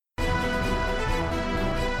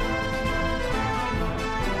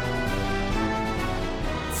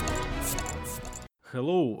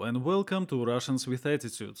Hello and welcome to Russians with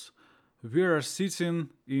Attitudes. We are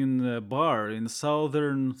sitting in a bar in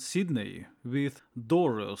southern Sydney with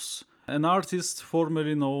Doros, an artist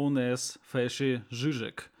formerly known as Feshi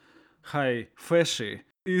Zizek. Hi, Feshi,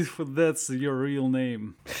 if that's your real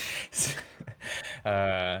name.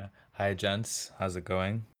 Hi, gents. How's it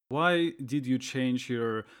going? Why did you change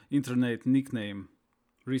your internet nickname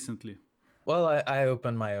recently? Well, I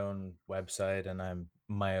opened my own website and I'm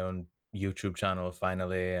my own YouTube channel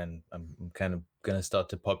finally, and I'm kind of gonna start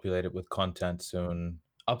to populate it with content soon.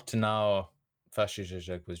 Up to now,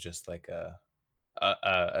 Fascizhizhik was just like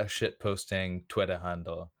a shit posting Twitter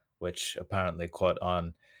handle, which apparently caught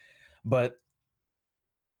on. But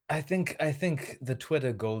I think the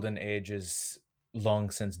Twitter golden age is long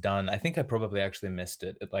since done. I think I probably actually missed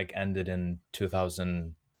it. It like ended in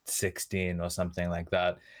 2016 or something like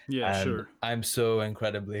that. Yeah, And sure. I'm so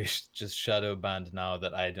incredibly just shadow banned now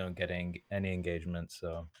that I don't get any engagement.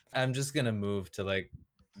 So I'm just gonna move to like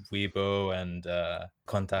Weibo and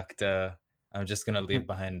Contacta. I'm just gonna leave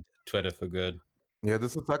behind Twitter for good. Yeah,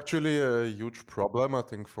 this is actually a huge problem, I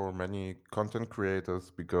think, for many content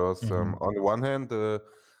creators because, Hmm. on the one hand, the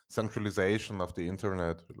centralization of the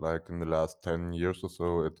internet, like in the last 10 years or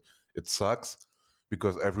so, it sucks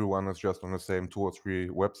because everyone is just on the same two or three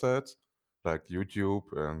websites, like YouTube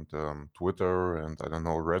and Twitter and I don't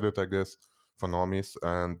know, Reddit, I guess, for normies.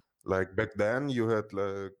 And like back then, you had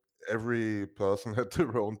like every person had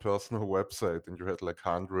their own personal website and you had like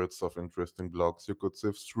hundreds of interesting blogs you could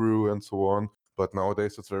sift through and so on. But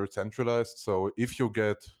nowadays it's very centralized. So if you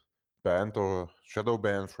get banned or shadow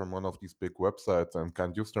banned from one of these big websites and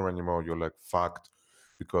can't use them anymore, you're like fucked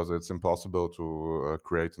because it's impossible to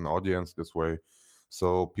create an audience this way.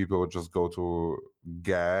 So people would just go to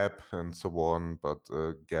Gap and so on. But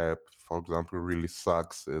Gap, for example, really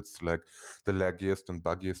sucks. It's like the laggiest and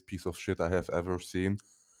buggiest piece of shit I have ever seen.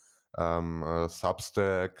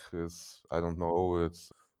 Substack is, I don't know, it's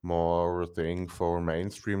more a thing for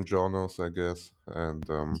mainstream journals, I guess. And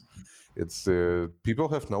it's people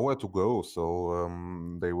have nowhere to go, so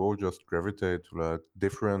they will just gravitate to like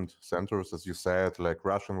different centers, as you said, like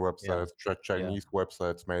Russian Yeah. websites, Yeah. Chinese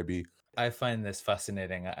websites, maybe. I find this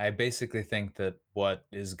fascinating. I basically think that what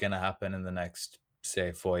is going to happen in the next,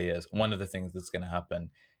 say, 4 years, one of the things that's going to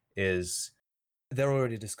happen is they're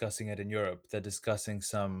already discussing it in Europe. They're discussing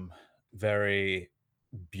some very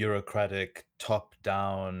bureaucratic, top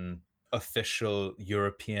down, official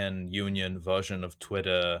European Union version of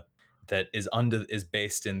Twitter that is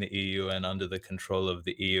based in the EU and under the control of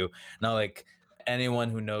the EU. Now, like anyone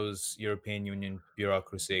who knows European Union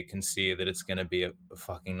bureaucracy can see that it's going to be a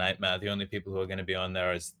fucking nightmare. The only people who are going to be on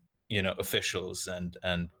there is officials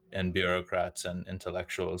and bureaucrats and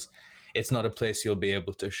intellectuals. It's not a place you'll be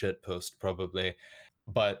able to shitpost probably,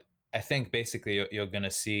 but I think basically you're going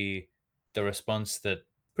to see the response that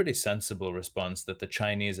pretty sensible response that the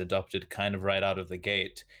Chinese adopted kind of right out of the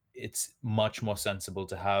gate. It's much more sensible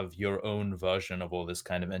to have your own version of all this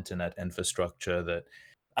kind of internet infrastructure that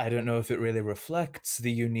I don't know if it really reflects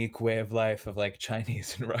the unique way of life of like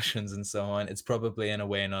Chinese and Russians and so on. It's probably in a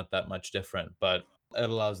way not that much different, but it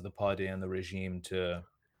allows the party and the regime to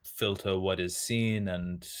filter what is seen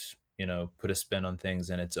and, put a spin on things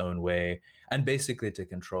in its own way and basically to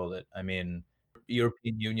control it. I mean,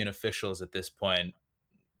 European Union officials at this point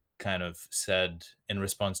kind of said in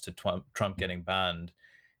response to Trump getting banned,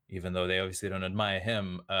 even though they obviously don't admire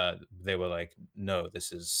him, they were like, "No,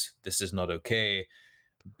 this is not okay,"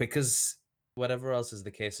 because whatever else is the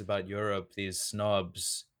case about Europe, these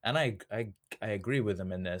snobs, and I agree with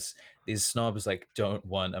them in this. These snobs like don't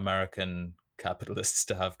want American capitalists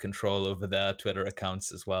to have control over their Twitter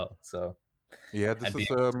accounts as well. So Yeah, I'd be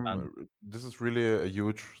this is really a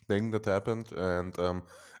huge thing that happened, and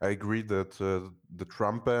I agree that the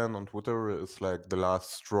Trump ban on Twitter is like the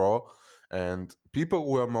last straw, and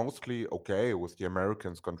people were mostly okay with the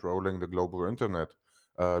Americans controlling the global internet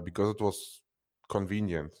because it was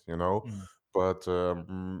convenient, you know. Mm. But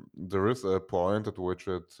there is a point at which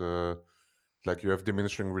it like you have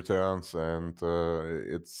diminishing returns, and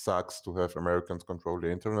it sucks to have Americans control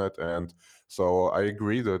the internet. And so I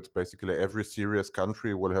agree that basically every serious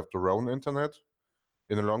country will have their own internet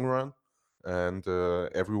in the long run, and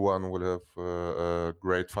everyone will have a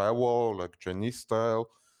great firewall, like Chinese style,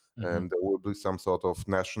 Mhm. and there will be some sort of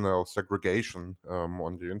national segregation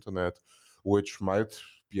on the internet, which might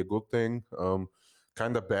be a good thing.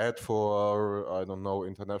 Kind of bad for, I don't know,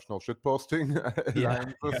 international shitposting Yeah, yeah.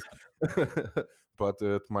 alliances, but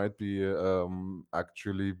it might be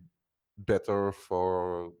actually better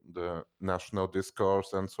for the national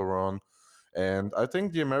discourse and so on. And I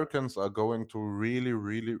think the Americans are going to really,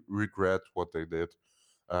 really regret what they did.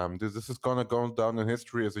 This is gonna go down in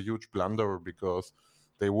history as a huge blunder because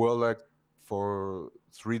they were like, for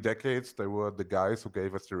 3 decades, they were the guys who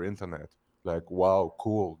gave us their internet. Like, wow,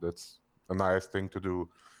 cool, that's a nice thing to do.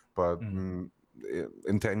 But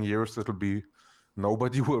in 10 years, it'll be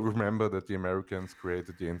nobody will remember that the Americans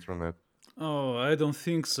created the internet. Oh, I don't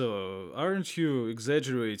think so. Aren't you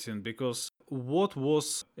exaggerating? Because what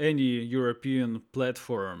was any European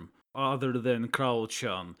platform other than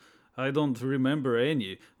CrowdChan? I don't remember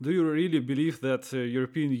any. Do you really believe that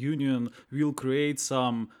European Union will create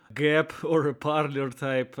some gap or a parlor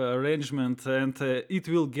type arrangement and it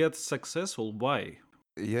will get successful? Why?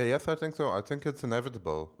 Yeah, yes, I think so. I think it's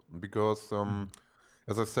inevitable because,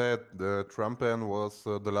 as I said, the Trump ban was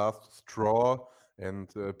the last straw, and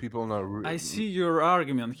people now. I see your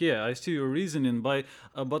argument, yeah, I see your reasoning, but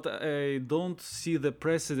I don't see the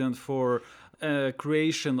precedent for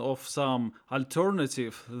creation of some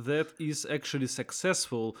alternative that is actually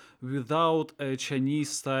successful without a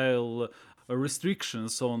Chinese-style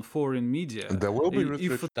restrictions on foreign media. There will be If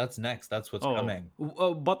restrictions. That's next. That's what's oh, coming.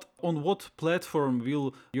 but on what platform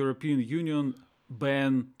will European Union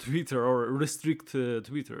ban Twitter or restrict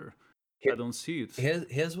Twitter? I don't see it.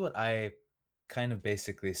 Here's what I kind of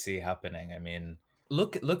basically see happening. I mean,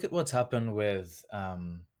 look at what's happened with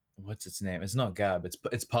what's its name? It's not Gab.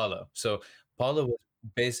 It's Parler. So Parler was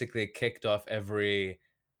basically kicked off every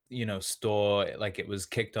store. Like, it was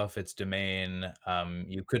kicked off its domain.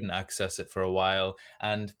 You couldn't access it for a while,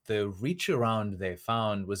 and the reach around they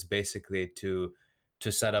found was basically to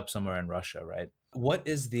set up somewhere in Russia, right? What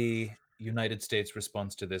is the United States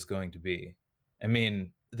response to this going to be? I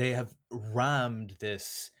mean, they have rammed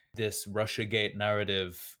this Russiagate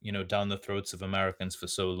narrative, down the throats of Americans for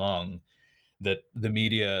so long that the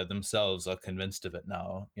media themselves are convinced of it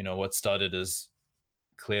now. What started as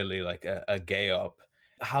clearly like a gay op.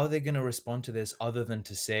 How are they going to respond to this other than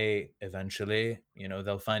to say eventually,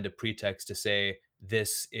 they'll find a pretext to say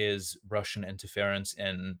this is Russian interference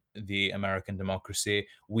in the American democracy.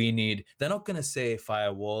 They're not going to say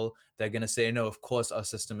firewall. They're going to say, no, of course, our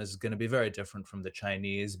system is going to be very different from the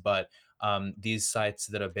Chinese, but these sites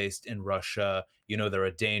that are based in Russia, they're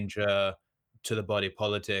a danger to the body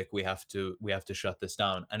politic. We have to shut this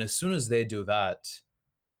down. And as soon as they do that,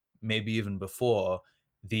 maybe even before,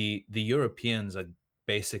 the Europeans are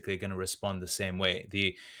basically going to respond the same way.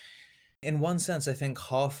 In one sense, I think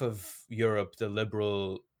half of Europe, the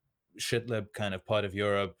liberal shitlib kind of part of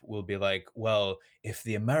Europe, will be like, well, if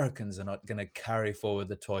the Americans are not going to carry forward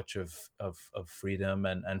the torch of freedom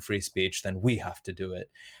and free speech, then we have to do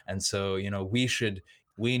it. And so,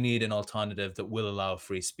 we need an alternative that will allow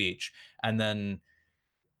free speech. And then,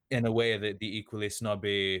 in a way, that the equally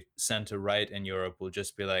snobby center right in Europe will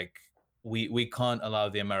just be like, we can't allow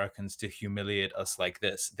the Americans to humiliate us like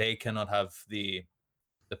this. They cannot have the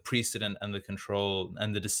precedent and the control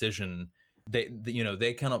and the decision.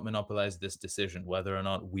 They cannot monopolize this decision whether or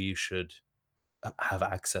not we should have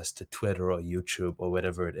access to Twitter or YouTube or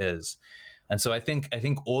whatever it is. And so I think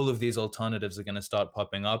all of these alternatives are going to start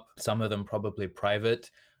popping up. Some of them probably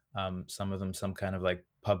private, some of them some kind of like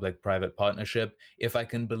public-private partnership. If I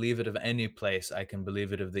can believe it of any place, I can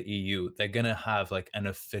believe it of the EU. They're going to have like an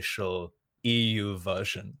official EU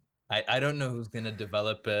version. I don't know who's going to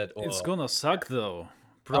develop it. Or... It's gonna suck though,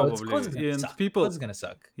 probably. Of course it's gonna suck. People... It's going to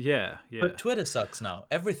suck. Yeah. But Twitter sucks now.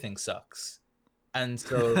 Everything sucks. And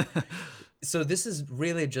so, so this is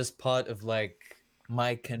really just part of like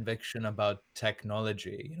my conviction about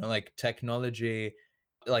technology. Like technology,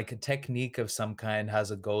 like a technique of some kind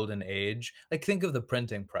has a golden age. Like, think of the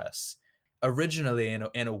printing press. Originally,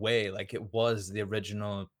 in a way, like it was the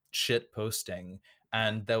original shit posting,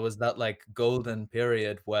 and there was that like golden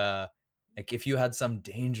period where, like, if you had some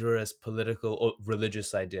dangerous political or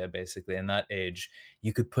religious idea, basically in that age,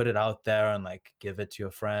 you could put it out there and like give it to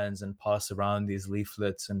your friends and pass around these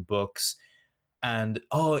leaflets and books. And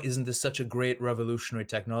oh, isn't this such a great revolutionary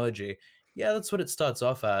technology? Yeah, that's what it starts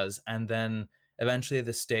off as. And then eventually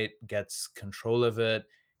the state gets control of it.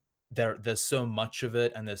 There's so much of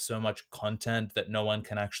it and there's so much content that no one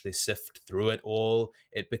can actually sift through it all.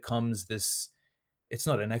 It becomes this, it's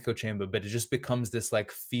not an echo chamber, but it just becomes this like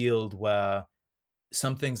field where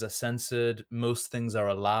some things are censored, most things are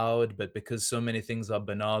allowed, but because so many things are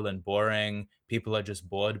banal and boring, people are just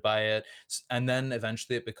bored by it. And then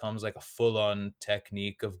eventually it becomes like a full-on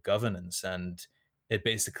technique of governance, and it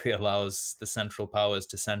basically allows the central powers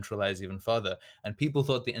to centralize even further. And people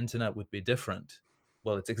thought the internet would be different.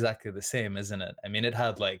 Well, it's exactly the same, isn't it? I mean, it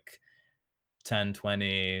had like 10,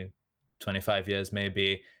 20, 25 years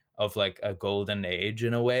maybe of like a golden age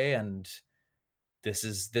in a way, and this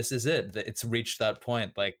is it. It's reached that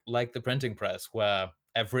point, like the printing press, where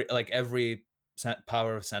every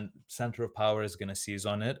center of power is going to seize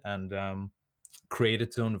on it and create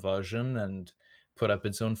its own version and put up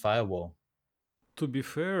its own firewall. To be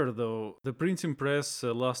fair, though, the printing press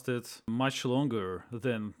lasted much longer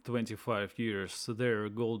than 25 years, their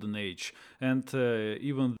golden age. And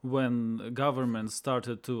even when government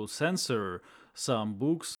started to censor some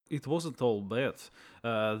books, it wasn't all bad.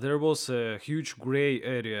 There was a huge gray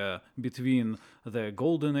area between the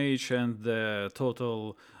golden age and the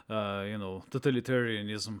total,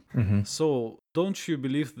 totalitarianism. So, don't you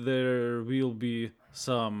believe there will be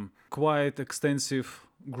some quite extensive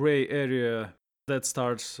gray area that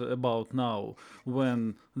starts about now,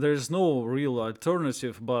 when there's no real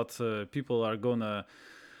alternative, but people are gonna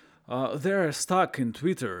they're stuck in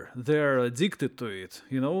Twitter, they're addicted to it,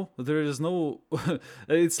 there is no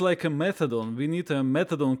it's like a methadone. We need a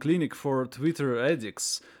methadone clinic for Twitter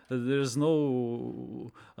addicts. There's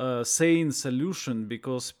no sane solution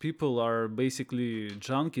because people are basically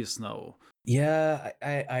junkies now. Yeah,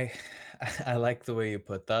 I like the way you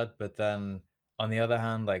put that, but then on the other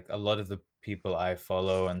hand, like a lot of the people I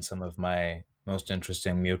follow and some of my most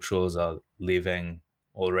interesting mutuals are leaving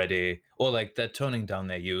already, or like they're toning down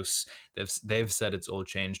their use. They've said it's all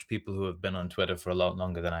changed. People who have been on Twitter for a lot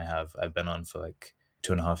longer than I have. I've been on for like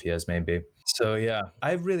 2.5 years maybe. So yeah,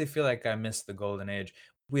 I really feel like I missed the golden age.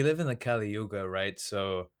 We live in the Kali Yuga, right?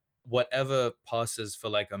 So whatever passes for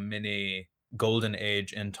like a mini golden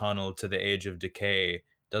age internal to the age of decay,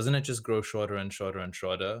 doesn't it just grow shorter and shorter and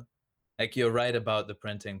shorter? Like you're right about the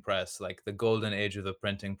printing press. Like the golden age of the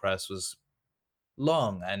printing press was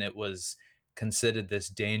long, and it was considered this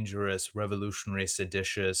dangerous, revolutionary,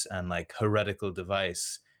 seditious, and like heretical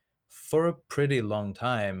device for a pretty long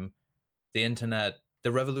time. The internet,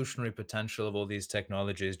 the revolutionary potential of all these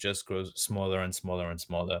technologies just grows smaller and smaller and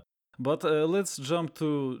smaller. But let's jump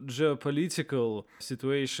to geopolitical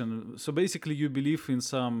situation. So basically, you believe in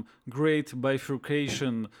some great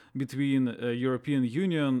bifurcation between European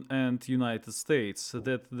Union and United States,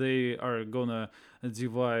 that they are gonna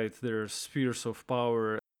divide their spheres of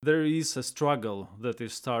power. There is a struggle that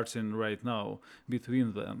is starting right now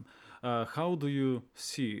between them. How do you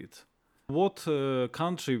see it? What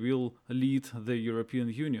country will lead the European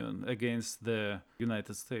Union against the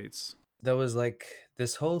United States? There was like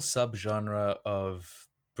this whole subgenre of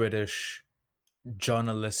British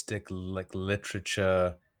journalistic like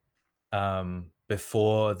literature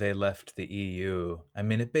before they left the EU. I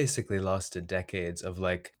mean, it basically lasted decades of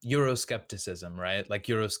like Euroscepticism, right? Like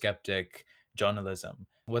Eurosceptic journalism.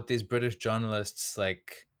 What these British journalists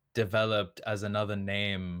like developed as another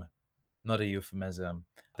name, not a euphemism.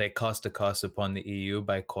 They cast a curse upon the EU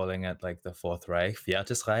by calling it like the Fourth Reich,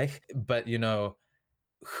 Viertes Reich. But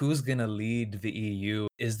who's gonna lead the EU?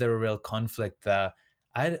 Is there a real conflict there?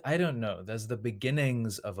 I don't know. There's the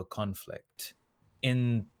beginnings of a conflict.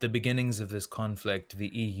 In the beginnings of this conflict, the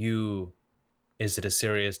EU is at a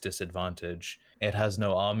serious disadvantage. It has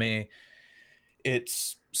no army.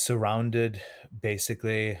 It's surrounded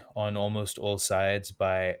basically on almost all sides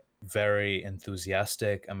by very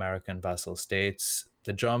enthusiastic American vassal states.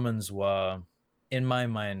 The Germans were, in my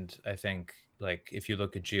mind, I think, like if you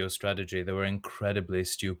look at geostrategy, they were incredibly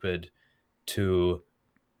stupid to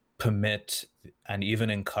permit and even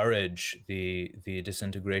encourage the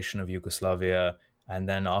disintegration of Yugoslavia, and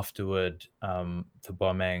then afterward the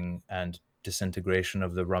bombing and disintegration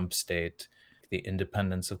of the rump state, the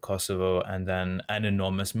independence of Kosovo, and then an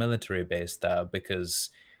enormous military base there,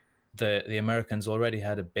 because the Americans already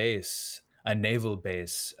had a naval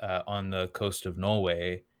base on the coast of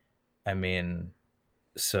Norway. I mean,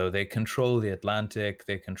 so they control the Atlantic,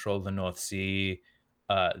 they control the North Sea,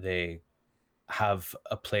 they have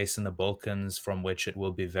a place in the Balkans from which it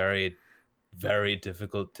will be very, very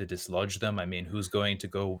difficult to dislodge them. I mean, who's going to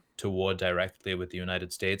go to war directly with the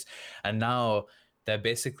United States? And now they're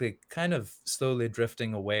basically kind of slowly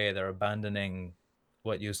drifting away. They're abandoning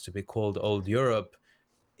what used to be called old Europe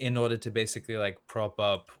in order to basically like prop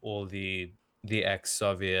up all the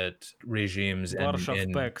ex-Soviet regimes Warsaw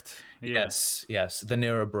in Pact. Yeah. yes, the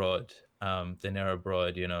near abroad,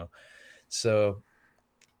 So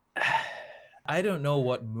I don't know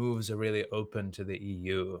what moves are really open to the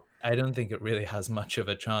EU. I don't think it really has much of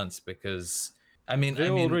a chance because They I mean,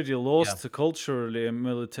 already yeah, lost culturally and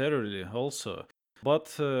militarily also.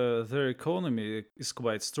 But their economy is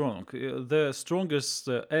quite strong. The strongest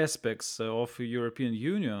aspects of European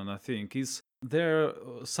Union, I think, is they're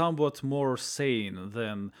somewhat more sane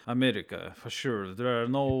than America, for sure. There are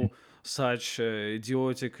no such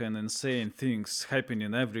idiotic and insane things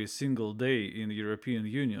happening every single day in the European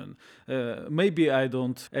Union. Maybe I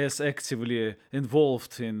don't as actively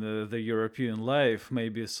involved in the European life,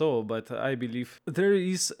 maybe so, but I believe there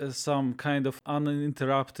is some kind of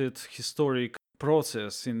uninterrupted historic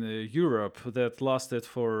process in Europe that lasted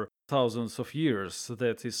for thousands of years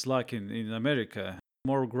that is lacking in America,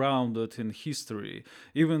 more grounded in history.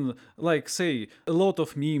 Even, like, say, a lot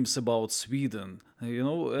of memes about Sweden,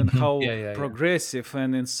 and how Yeah. progressive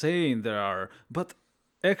and insane they are, but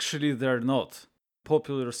actually they're not.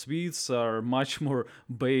 Popular Swedes are much more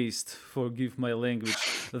based, forgive my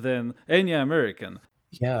language, than any American.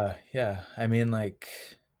 Yeah. I mean, like,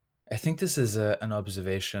 I think this is an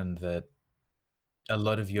observation that a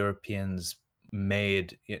lot of Europeans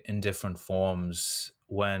made in different forms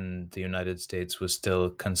when the United States was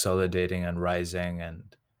still consolidating and rising,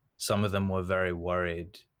 and some of them were very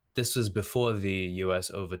worried. This was before the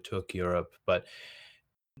US overtook Europe, but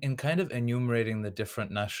in kind of enumerating the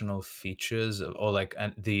different national features or like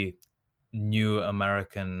the new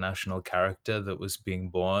American national character that was being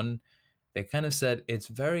born, they kind of said it's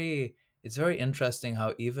very interesting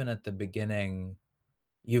how even at the beginning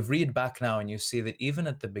you read back now and you see that even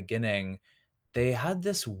at the beginning, they had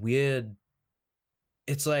this weird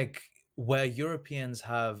it's like where Europeans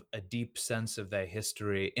have a deep sense of their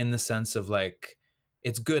history in the sense of like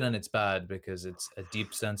it's good and it's bad because it's a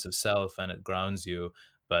deep sense of self and it grounds you,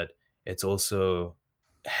 but it's also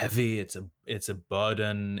heavy, it's a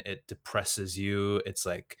burden, it depresses you, it's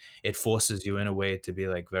like it forces you in a way to be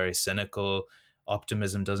like very cynical.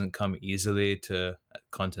 Optimism doesn't come easily to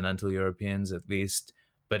continental Europeans at least,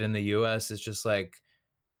 but in the US it's just like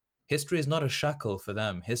history is not a shackle for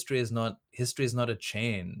them. History is not a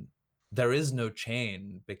chain. There is no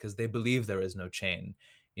chain because they believe there is no chain.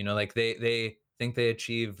 Like they think they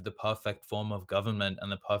achieved the perfect form of government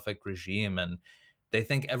and the perfect regime, and they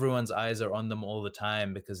think everyone's eyes are on them all the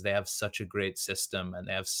time because they have such a great system and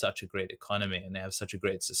they have such a great economy and they have such a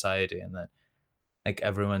great society, and that like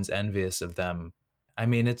everyone's envious of them. I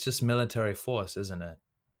mean, it's just military force, isn't it?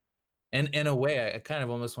 And in a way, I kind of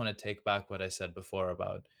almost want to take back what I said before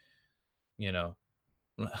about, you know,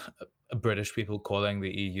 British people calling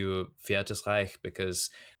the EU Viertes Reich because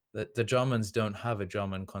the Germans don't have a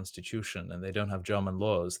German constitution and they don't have German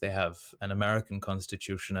laws. They have an American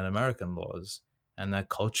constitution and American laws. And their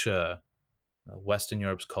culture, Western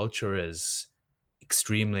Europe's culture, is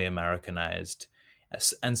extremely Americanized.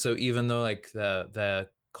 And so even though like they're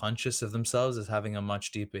conscious of themselves as having a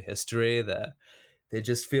much deeper history, they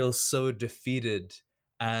just feel so defeated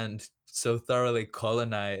and so thoroughly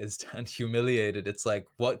colonized and humiliated. It's like,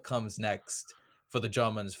 what comes next for the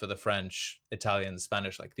Germans, for the French, Italians,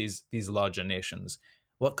 Spanish, like these larger nations?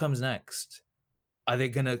 What comes next? Are they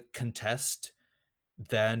going to contest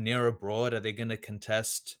their near abroad? Are they going to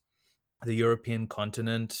contest the European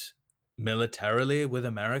continent militarily with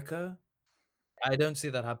America? I don't see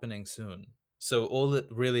that happening soon. So all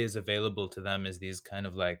that really is available to them is these kind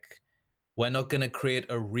of like, we're not gonna create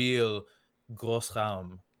a real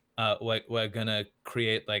Großraum. We're gonna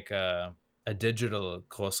create like a digital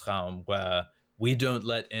Großraum where we don't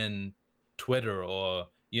let in Twitter, or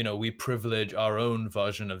we privilege our own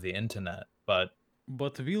version of the internet. But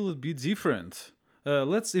will it be different?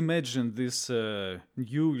 Let's imagine this new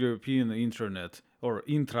European internet or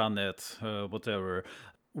intranet, whatever.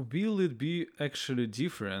 Will it be actually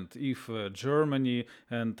different if Germany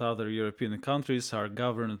and other European countries are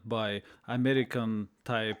governed by American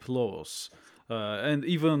type laws and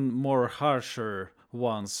even more harsher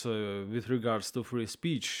ones with regards to free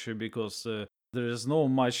speech because there is no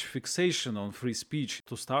much fixation on free speech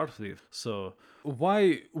to start with. So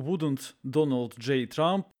why wouldn't Donald J.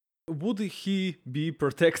 Trump, would he be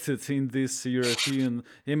protected in this European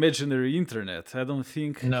imaginary internet? I don't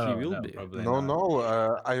think he will No, be. probably No, not. no,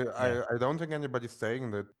 Yeah. I don't think anybody's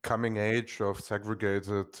saying that coming age of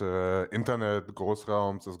segregated internet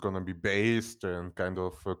Großraums is gonna be based and kind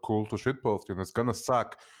of cool to shitpost, and it's gonna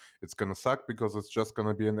suck. It's gonna suck because it's just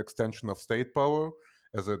gonna be an extension of state power,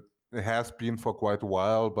 as it has been for quite a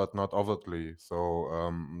while, but not overtly. So,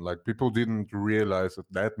 like people didn't realize it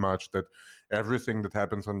that much that everything that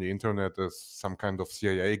happens on the internet is some kind of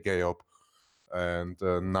CIA gay-op, and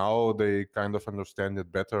now they kind of understand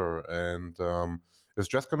it better, and it's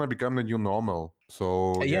just gonna become the new normal.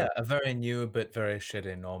 So yeah. Yeah, a very new but very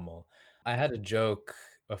shitty normal. I had a joke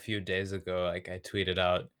a few days ago, like I tweeted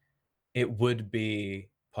out, it would be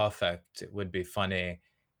perfect, it would be funny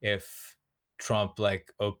if Trump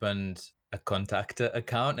like opened a Contacta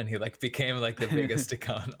account and he like became like the biggest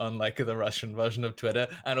account on like the Russian version of Twitter,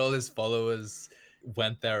 and all his followers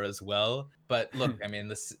went there as well. But look, I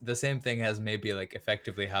mean, the same thing has maybe like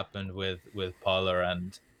effectively happened with Parler,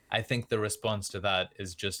 and I think the response to that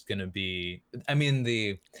is just going to be, I mean,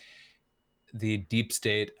 the deep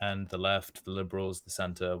state and the left, the liberals, the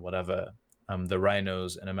center, whatever, the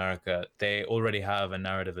rhinos in America, they already have a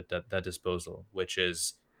narrative at their disposal, which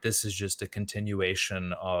is this is just a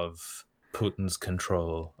continuation of Putin's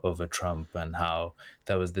control over Trump and how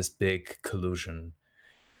there was this big collusion.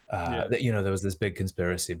 Yeah. That there was this big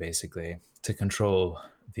conspiracy basically to control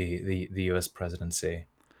the U.S. presidency.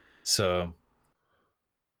 So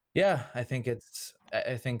yeah, I think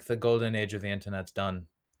I think the golden age of the internet's done.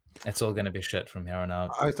 It's all going to be shit from here on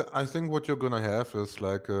out. I think what you're gonna have is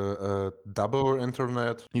like a double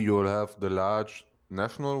internet. You'll have the large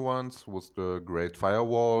national ones with the great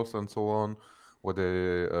firewalls and so on, where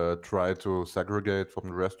they try to segregate from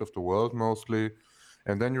the rest of the world mostly,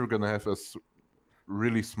 and then you're gonna have a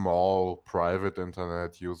really small private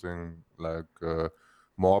internet using like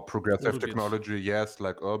more progressive Orbit. technology. Yes,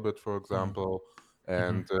 like Orbit, for example.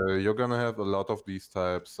 And you're gonna have a lot of these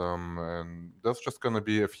types, and there's just gonna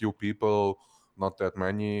be a few people, not that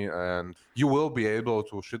many, and you will be able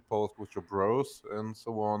to shitpost with your bros and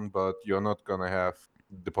so on, but you're not gonna have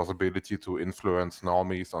the possibility to influence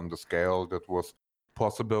normies on the scale that was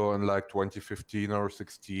possible in like 2015 or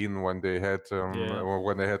 16 when they had Yeah.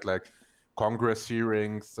 when they had like Congress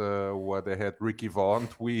hearings where they had Ricky Vaughn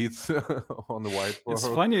tweets on the whiteboard. It's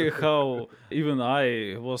funny how even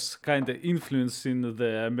I was kind of influencing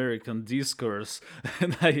the American discourse,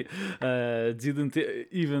 and I didn't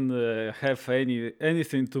even have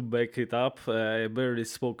anything to back it up. I barely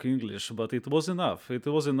spoke English, but it was enough. It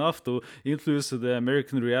was enough to influence the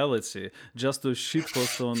American reality. Just to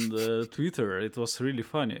shitpost on Twitter, it was really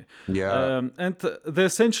funny. Yeah. And the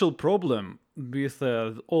essential problem with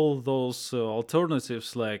all those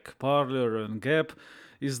alternatives like Parler and Gap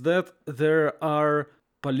is that there are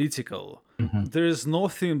political. There is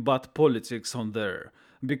nothing but politics on there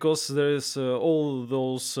because there is all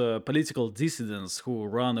those political dissidents who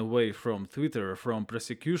run away from Twitter, from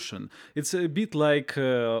persecution. It's a bit like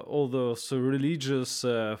all those religious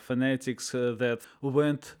fanatics that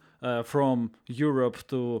went from Europe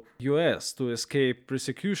to US to escape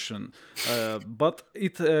persecution. But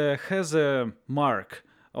it has a mark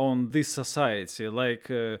on this society. Like,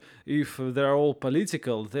 if they're all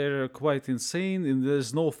political, they're quite insane and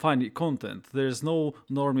there's no funny content. There's no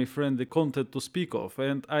normie friendly content to speak of.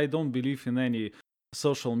 And I don't believe in any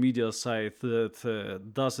social media site that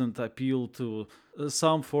doesn't appeal to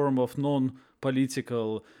some form of non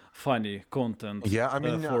political funny content Yeah, I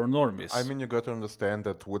mean, for normies. I mean, you got to understand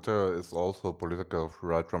that Twitter is also political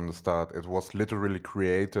right from the start. It was literally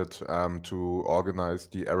created to organize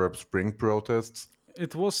the Arab Spring protests.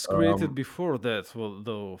 It was created before that, well,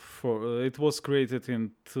 though. It was created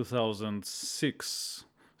in 2006,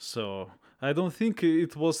 so I don't think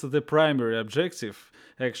it was the primary objective,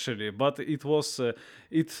 actually. But it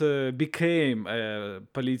became a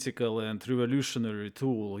political and revolutionary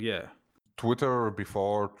tool. Yeah. Twitter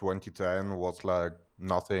before 2010 was like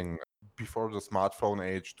nothing. Before the smartphone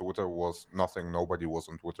age, Twitter was nothing. Nobody was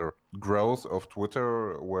on Twitter. Growth of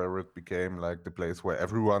Twitter, where it became like the place where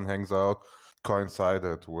everyone hangs out,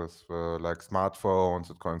 coincided with like smartphones.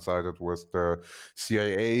 It coincided with the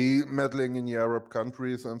CIA meddling in the Arab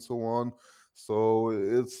countries and so on. So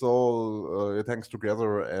it's all it hangs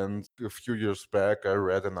together. And a few years back, I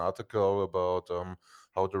read an article about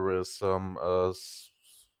how there is some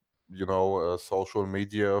social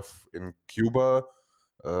media in Cuba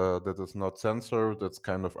that is not censored, that's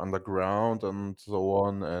kind of underground and so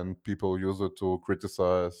on, and people use it to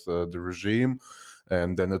criticize the regime.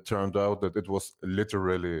 And then it turned out that it was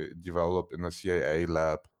literally developed in a CIA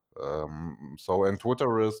lab. And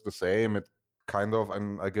Twitter is the same. It kind of,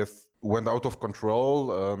 and I guess, went out of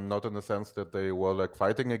control, not in the sense that they were like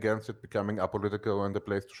fighting against it becoming apolitical and the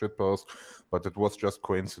place to shitpost, but it was just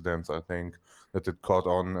coincidence, I think, that it caught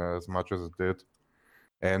on as much as it did.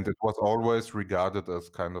 And it was always regarded as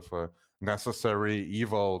kind of a necessary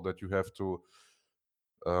evil that you have to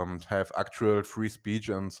have actual free speech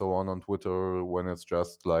and so on Twitter, when it's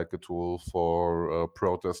just like a tool for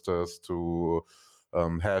protesters to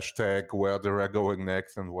hashtag where they're going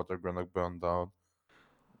next and what they're gonna burn down.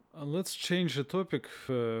 Let's change the topic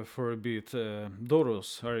for a bit.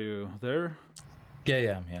 Doros, are you there?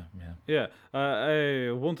 Yeah, I'm here. Yeah. Yeah,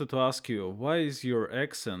 I wanted to ask you, why is your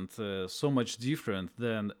accent so much different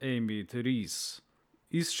than Amy Therese?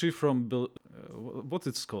 Is she from what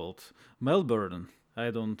it's called? Melbourne? I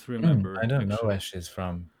don't remember. I don't know actually. where she's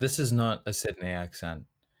from. This is not a Sydney accent.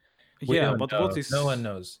 We Yeah, don't but what know. No one is.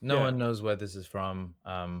 knows. No Yeah, one knows where this is from.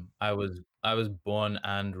 I was born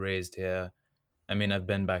and raised here. I mean, I've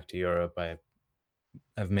been back to Europe.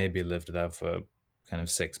 I've maybe lived there for kind of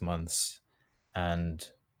 6 months, and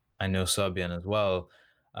I know Serbian as well.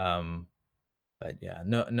 Um, but yeah,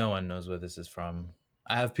 no one knows where this is from.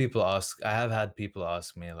 I have had people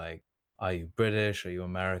ask me like, "Are you British? Are you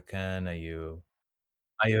American? Are you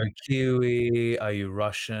a Kiwi? Are you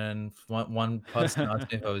Russian?" One person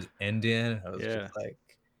asked me if I was Indian. I was just yeah. like,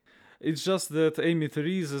 It's just that Amy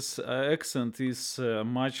Therese's accent is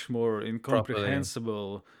much more properly,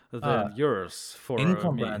 incomprehensible ah, than yours for me.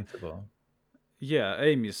 incomprehensible. Yeah,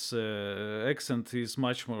 Amy's accent is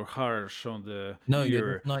much more harsh on the No,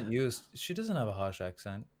 you're just ear. not used. She doesn't have a harsh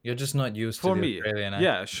accent. You're just not used to For the me, Australian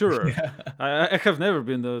yeah, accent. sure. Yeah. I have never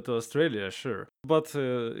been to Australia, sure. But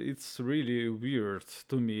it's really weird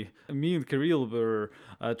to me. Me and Kirill were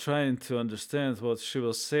trying to understand what she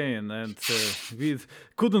was saying, and we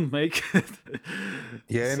couldn't make it.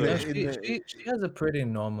 Yeah, No, So, she has a pretty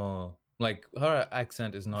normal, like, her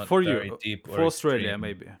accent is not for very you, deep or for Australia, extreme.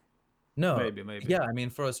 maybe. No, Maybe. yeah, I mean,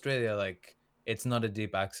 for Australia, like, it's not a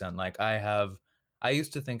deep accent. Like, I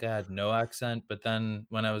used to think I had no accent, but then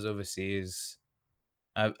when I was overseas,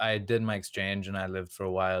 I did my exchange and I lived for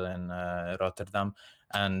a while in Rotterdam,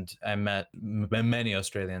 and I met many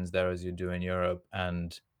Australians there, as you do in Europe,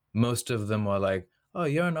 and most of them were like, "Oh,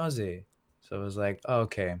 you're an Aussie." So I was like, "Oh,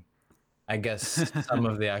 okay. I guess some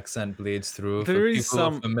of the accent bleeds through. For There is people who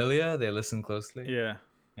are some, familiar, they listen closely." yeah.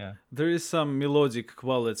 Yeah. There is some melodic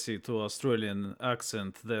quality to Australian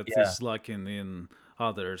accent that Yeah. is lacking in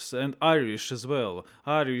others, and Irish as well.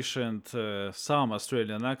 Irish and some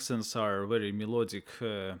Australian accents are very melodic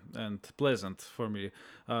and pleasant for me.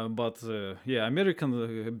 But yeah,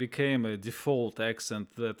 American became a default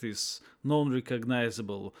accent that is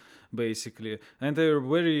non-recognizable, basically, and they're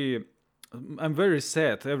very. I'm very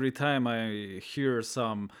sad every time I hear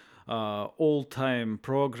some old-time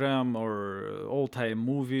program or old-time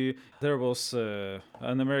movie. There was an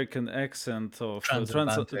American accent of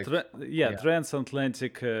Transatlantic. Yeah.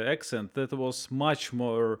 transatlantic accent that was much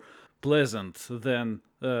more pleasant than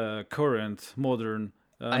current modern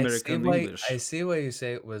American I English. see why you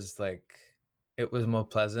say it was like it was more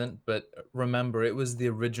pleasant, but remember it was the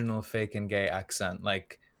original fake and gay accent.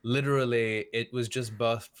 Like literally it was just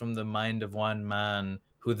birthed from the mind of one man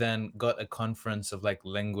who then got a conference of like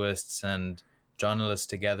linguists and journalists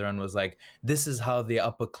together and was like, this is how the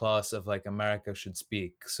upper class of like America should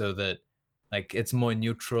speak so that like it's more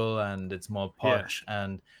neutral and it's more Yeah, posh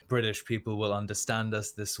and British people will understand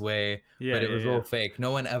us this way, but yeah, it yeah, was yeah. all fake.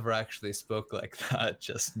 No one ever actually spoke like that,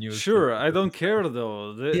 just news Sure, I don't reporters. care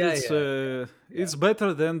though. Yeah, It's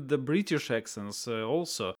better than the British accents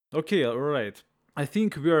also. Okay, all right. I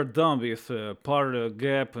think we are done with part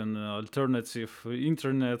gap and alternative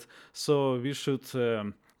internet, so we should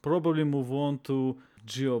probably move on to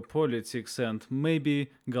geopolitics and maybe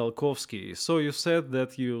Galkovsky. So you said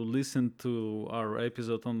that you listened to our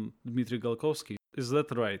episode on Dmitry Galkovsky. Is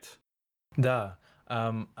that right? Da.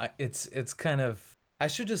 It's kind of I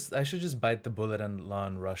should just bite the bullet and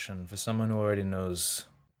learn Russian. For someone who already knows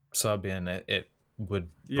Serbian, it would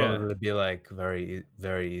Yeah. probably be like very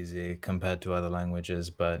easy compared to other languages,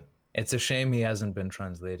 but it's a shame he hasn't been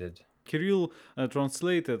translated. Kirill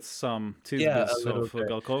translated some Yeah, a tidbits little of bit. But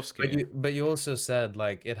Galkovsky. you also said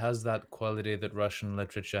like it has that quality that Russian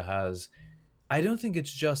literature has. I don't think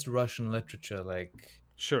it's just Russian literature, like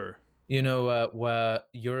Sure. where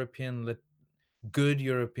good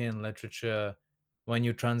European literature, when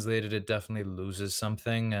you translate it, it definitely loses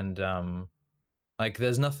something. And like,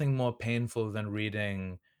 there's nothing more painful than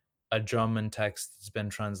reading a German text that's been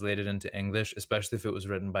translated into English, especially if it was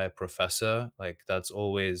written by a professor. Like, that's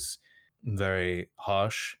always very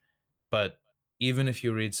harsh. But even if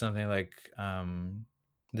you read something like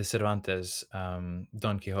the Cervantes,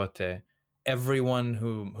 Don Quixote, everyone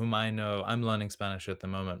whom I know, I'm learning Spanish at the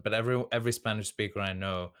moment, but every Spanish speaker I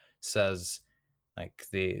know says like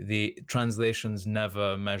the translations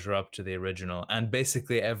never measure up to the original, and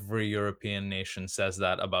basically every European nation says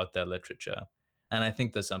that about their literature, and I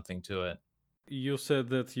think there's something to it. You said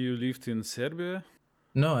that you lived in Serbia?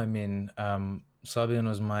 No, I mean, Serbian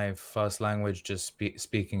was my first language, just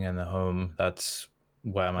speaking in the home. That's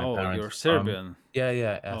where my Oh, parents you're are from. Serbian.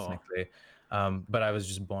 Yeah, Oh, ethnically. But I was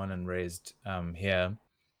just born and raised here.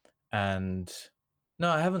 And no,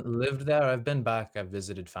 I haven't lived there. I've been back. I've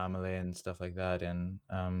visited family and stuff like that in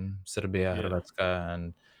Serbia, yeah. Hrvatska,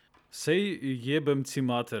 and Say jebem ti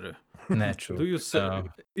mater. Neću. Do you say, No.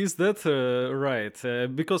 is that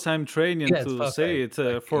right? Because I'm training Yeah, it's to say perfect.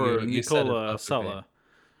 it Like for you said it Nicola perfectly. Sala. You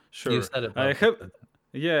Sure. said it I have perfectly.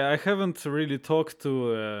 Yeah, I haven't really talked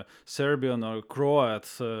to Serbian or Croat,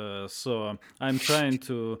 so I'm trying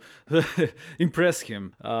to impress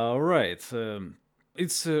him. Right.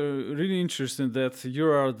 It's really interesting that you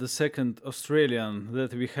are the second Australian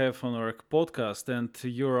that we have on our podcast, and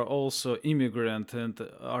you are also immigrant and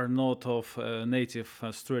are not of native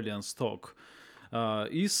Australian stock.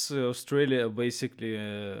 Is Australia basically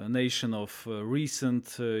a nation of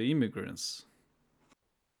recent immigrants?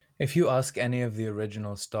 If you ask any of the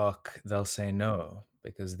original stock, they'll say no,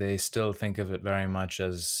 because they still think of it very much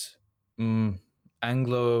as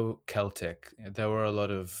Anglo-Celtic. There were a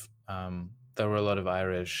lot of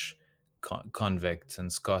Irish convicts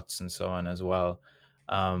and Scots and so on as well,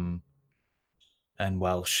 um, and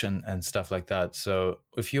Welsh and stuff like that. So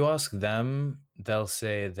if you ask them, they'll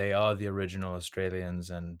say they are the original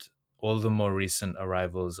Australians, and all the more recent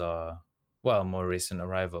arrivals are, well, more recent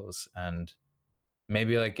arrivals. And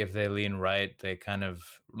maybe like if they lean right, they kind of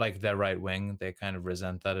like their right wing, they kind of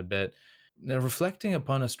resent that a bit. Now, reflecting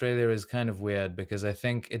upon Australia is kind of weird because I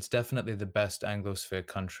think it's definitely the best Anglosphere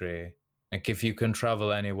country. Like if you can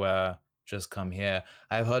travel anywhere, just come here.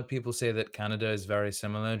 I've heard people say that Canada is very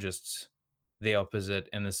similar, just the opposite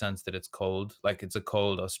in the sense that it's cold. Like it's a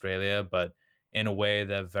cold Australia, but in a way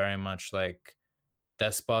they're very much like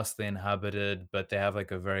they're sparsely inhabited, but they have like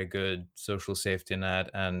a very good social safety net,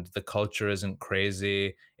 and the culture isn't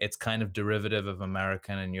crazy. It's kind of derivative of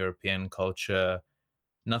American and European culture.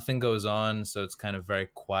 Nothing goes on, so it's kind of very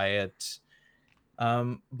quiet.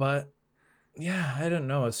 But yeah, I don't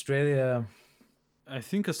know. Australia. I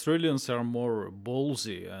think Australians are more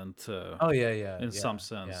ballsy and, Oh yeah, yeah, in some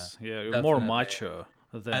yeah, yeah, sense, yeah, more definitely. macho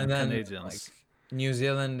than And then like Canadians. New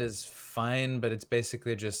Zealand is fine, but it's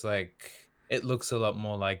basically just like it looks a lot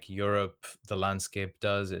more like Europe, the landscape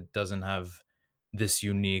does. It doesn't have this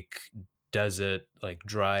unique desert, like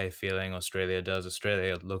dry feeling Australia does.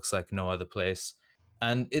 Australia looks like no other place.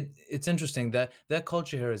 And it's interesting that their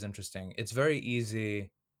culture here is interesting. It's very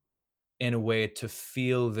easy in a way to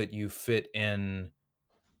feel that you fit in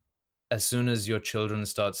as soon as your children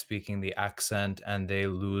start speaking the accent and they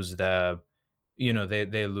lose their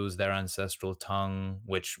they lose their ancestral tongue,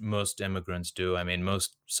 which most immigrants do. I mean,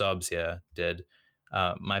 most subs here did.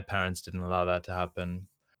 My parents didn't allow that to happen.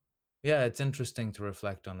 Yeah, it's interesting to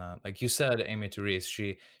reflect on that. Like you said, Amy Therese,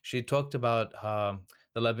 she talked about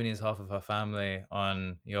the Lebanese half of her family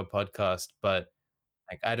on your podcast, but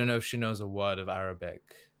like I don't know if she knows a word of Arabic.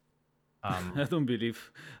 I Um, don't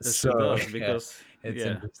believe that she so does yeah, because, it's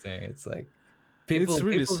yeah, interesting. It's like it's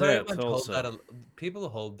really people very sad much hold that also. people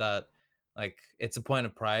hold that like it's a point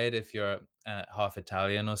of pride if you're half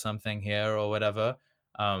Italian or something here or whatever.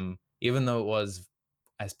 Even though it was,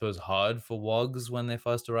 I suppose, hard for wogs when they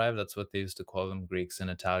first arrived. That's what they used to call them, Greeks and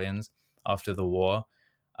Italians, after the war.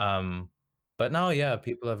 Um, but now, yeah,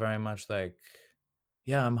 people are very much like,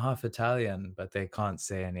 yeah, I'm half Italian, but they can't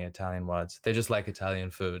say any Italian words. They just like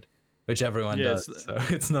Italian food, which everyone does. Yes, So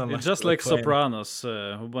it's not it's much just of a like claim. Sopranos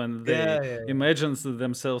when they Yeah, yeah, yeah. imagine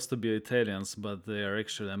themselves to be Italians, but they are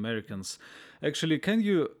actually Americans. Actually, can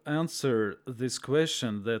you answer this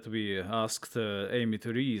question that we asked Amy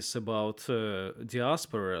Therese about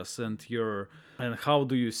diasporas and how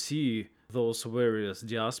do you see those various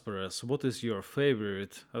diasporas? What is your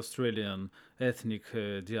favorite Australian ethnic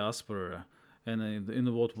diaspora, and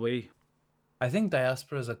in what way? I think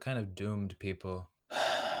diasporas are kind of doomed people.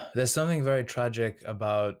 There's something very tragic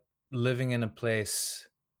about living in a place,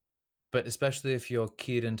 but especially if you're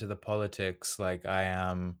keyed into the politics like I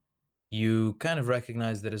am, you kind of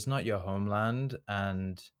recognize that it's not your homeland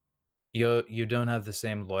and you don't have the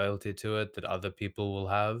same loyalty to it that other people will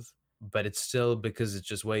have, but it's still because it's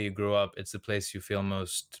just where you grew up, it's the place you feel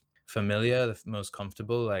most familiar, most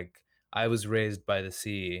comfortable. Like I was raised by the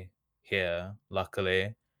sea here,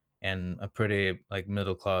 luckily, in a pretty like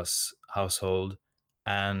middle class household.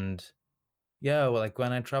 And yeah, well, like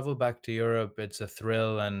when I travel back to Europe, it's a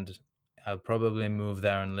thrill and I'll probably move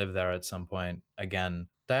there and live there at some point again.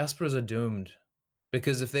 Diasporas are doomed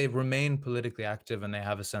because if they remain politically active and they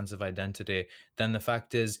have a sense of identity, then the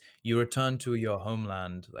fact is you return to your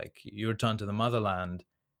homeland, like you return to the motherland,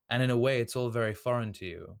 and in a way it's all very foreign to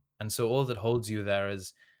you. And so all that holds you there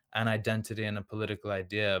is an identity and a political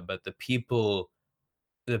idea, but the people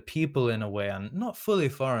in a way are not fully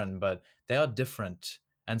foreign, but they are different.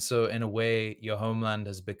 And so in a way, your homeland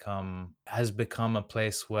has become a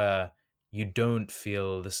place where you don't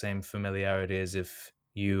feel the same familiarity as if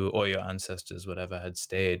you or your ancestors, whatever, had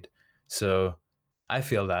stayed. So I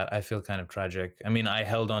feel that. I feel kind of tragic. I mean, I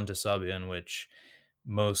held on to Serbian, which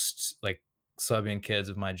most like Serbian kids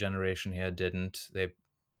of my generation here didn't. They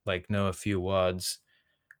like know a few words,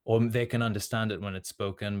 or they can understand it when it's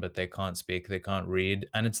spoken, but they can't speak, they can't read.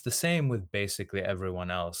 And it's the same with basically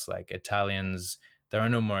everyone else. Like Italians, there are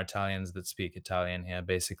no more Italians that speak Italian here,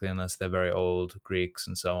 basically, unless they're very old, Greeks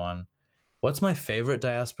and so on. What's my favorite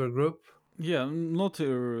diaspora group? Yeah, not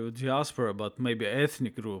diaspora, but maybe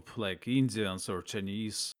ethnic group like Indians or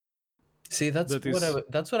Chinese. See, That is,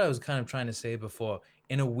 that's what I was kind of trying to say before.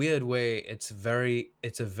 In a weird way, it's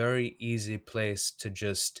a very easy place to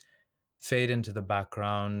just fade into the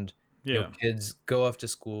background. Your yeah. kids go off to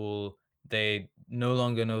school, they no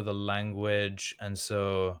longer know the language, and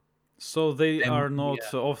so So they they are not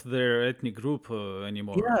yeah, of their ethnic group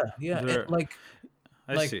anymore. yeah, it, They're,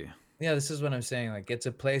 I like see. yeah, this is what I'm saying. Like it's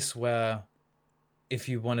a place where if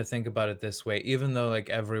you want to think about it this way, even though like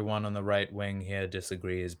everyone on the right wing here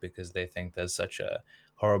disagrees because they think there's such a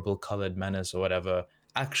horrible colored menace or whatever,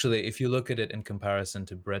 actually, if you look at it in comparison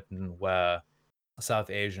to Britain, where South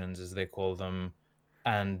Asians, as they call them,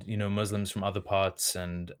 and Muslims from other parts,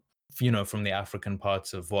 and from the African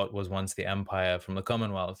parts of what was once the empire, from the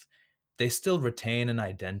Commonwealth, they still retain an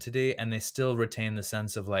identity, and they still retain the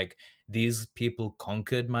sense of like these people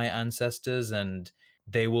conquered my ancestors, and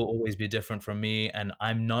they will always be different from me, and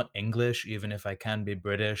I'm not English even if I can be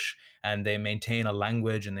British. And they maintain a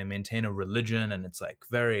language and they maintain a religion, and it's like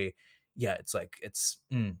very, yeah, it's like it's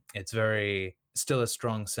very still a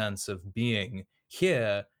strong sense of being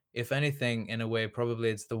here. If anything, in a way, probably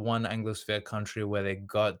it's the one Anglosphere country where they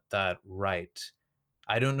got that right.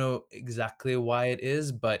 I don't know exactly why it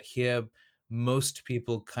is, but here most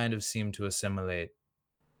people kind of seem to assimilate.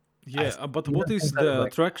 Yeah, but You what don't think is that the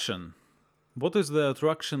like attraction? What is the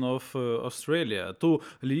attraction of Australia to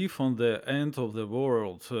live on the end of the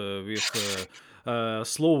world with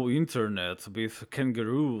slow internet, with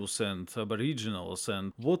kangaroos and aboriginals?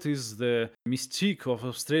 And what is the mystique of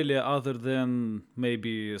Australia other than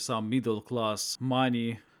maybe some middle class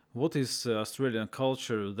money? What is Australian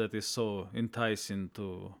culture that is so enticing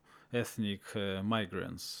to ethnic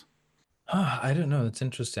migrants? I don't know. It's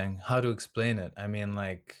interesting how to explain it. I mean,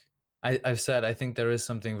 like I've said, I think there is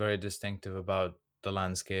something very distinctive about the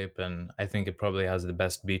landscape, and I think it probably has the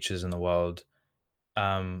best beaches in the world.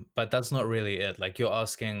 But that's not really it. Like you're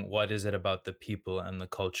asking, what is it about the people and the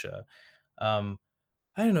culture? Um,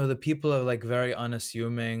 I don't know. The people are like very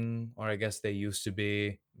unassuming, or I guess they used to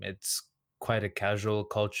be. It's quite a casual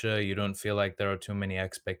culture. You don't feel like there are too many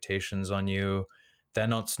expectations on you. They're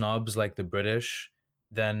not snobs like the British.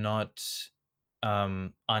 They're not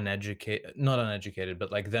uneducated, not uneducated,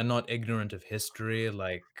 but like they're not ignorant of history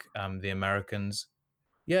like the Americans.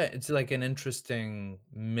 Yeah, it's like an interesting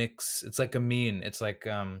mix. It's like a mean. It's like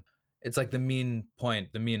the mean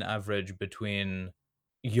point, the mean average between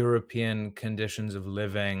European conditions of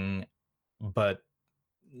living, but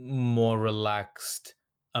more relaxed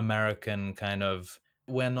American kind of.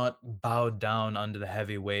 We're not bowed down under the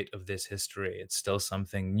heavy weight of this history. It's still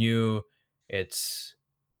something new. It's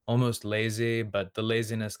almost lazy, but the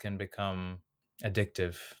laziness can become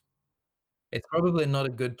addictive. It's probably not a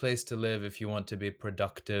good place to live if you want to be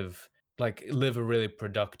productive, like live a really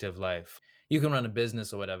productive life. You can run a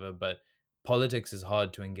business or whatever, but politics is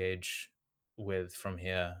hard to engage with from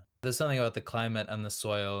here. There's something about the climate and the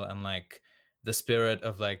soil and like the spirit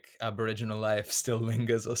of like Aboriginal life still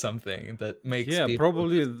lingers or something that makes Yeah, people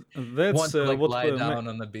probably just that's want to like what. lie down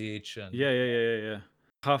on the beach and Yeah.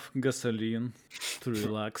 Have gasoline to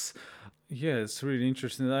relax. Yeah, it's really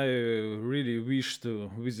interesting. I really wish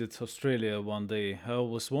to visit Australia one day. I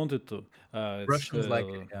always wanted to. It's Russians like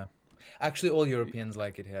it, yeah. Actually, all Europeans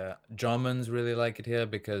like it here. Germans really like it here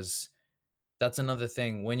because that's another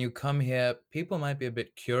thing. When you come here, people might be a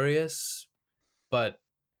bit curious, but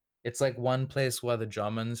it's like one place where the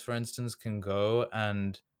Germans, for instance, can go.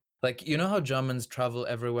 And like, you know how Germans travel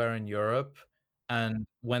everywhere in Europe? And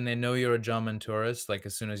when they know you're a German tourist, like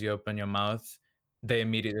as soon as you open your mouth, they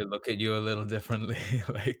immediately look at you a little differently.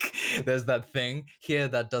 Like there's that thing here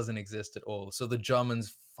that doesn't exist at all. So the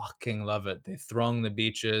Germans fucking love it. They throng the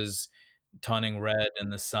beaches, turning red in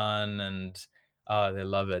the sun, and they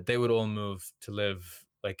love it. They would all move to live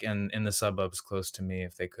like in the suburbs close to me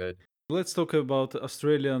if they could. Let's talk about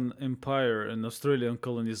Australian empire and Australian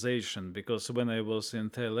colonization because when I was in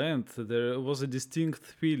Thailand, there was a distinct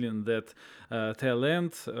feeling that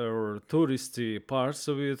Thailand or touristy parts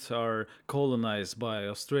of it are colonized by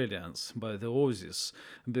Australians, by the Aussies,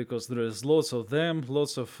 because there is lots of them,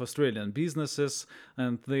 lots of Australian businesses,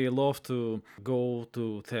 and they love to go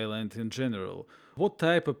to Thailand in general. What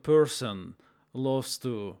type of person loves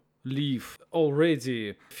to live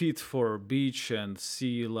already fit for beach and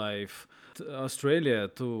sea life Australia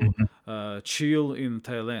to chill in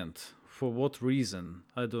Thailand? For what reason?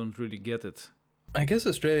 I don't really get it. I guess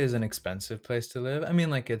Australia is an expensive place to live. I mean,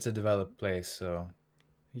 like it's a developed place, so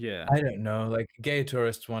Yeah. I don't know. Like gay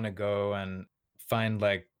tourists want to go and find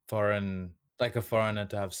like a foreigner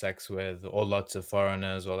to have sex with, or lots of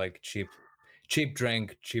foreigners, or like cheap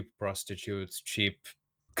drink, cheap prostitutes, cheap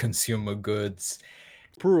consumer goods.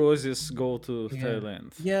 Poor Aussies go to Yeah.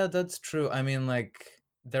 Thailand. Yeah, that's true. I mean, like,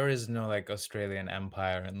 there is no like Australian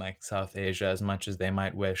empire in like South Asia as much as they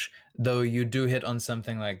might wish. Though you do hit on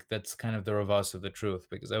something like that's kind of the reverse of the truth,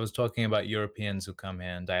 because I was talking about Europeans who come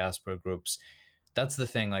here and diaspora groups. That's the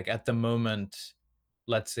thing. Like at the moment,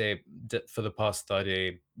 let's say for the past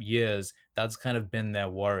 30 years, that's kind of been their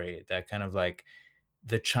worry. They're kind of like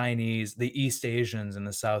the Chinese, the East Asians and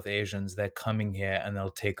the South Asians, they're coming here and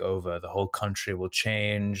they'll take over. The whole country will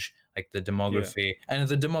change, like the Yeah. demography, and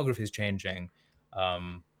the demography is changing.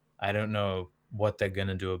 Um, I don't know what they're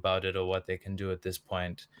gonna do about it or what they can do at this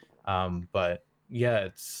point. But yeah,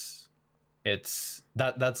 it's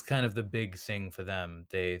that's kind of the big thing for them.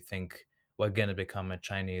 They think we're gonna become a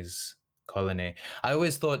Chinese colony. I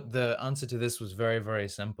always thought the answer to this was very, very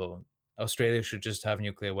simple. Australia should just have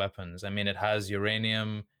nuclear weapons. I mean, it has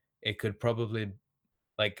uranium. It could probably,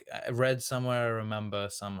 like, I read somewhere, I remember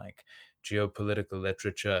some like geopolitical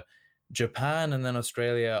literature. Japan and then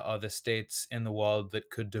Australia are the states in the world that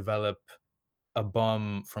could develop a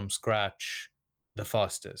bomb from scratch the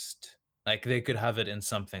fastest. Like they could have it in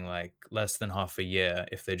something like less than half a year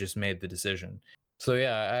if they just made the decision. So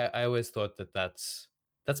yeah, I always thought that that's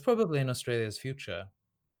probably in Australia's future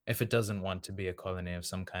if it doesn't want to be a colony of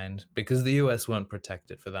some kind, because the US won't protect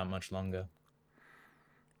it for that much longer.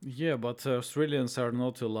 Yeah, but Australians are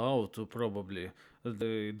not allowed to probably.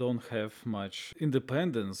 They don't have much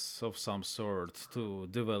independence of some sort to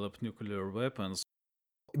develop nuclear weapons.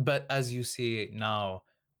 But as you see now,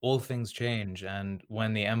 all things change, and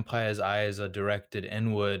when the empire's eyes are directed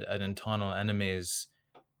inward at internal enemies,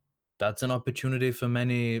 that's an opportunity for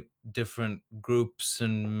many different groups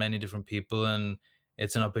and many different people, and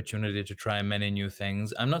it's an opportunity to try many new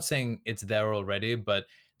things. I'm not saying it's there already, but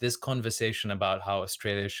this conversation about how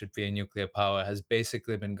Australia should be a nuclear power has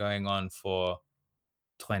basically been going on for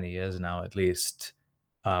 20 years now at least.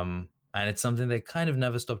 And it's something they kind of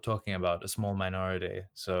never stop talking about, a small minority.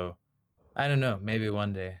 So I don't know, maybe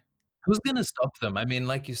one day. Who's gonna stop them? I mean,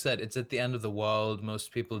 like you said, it's at the end of the world.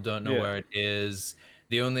 Most people don't know Yeah. where it is.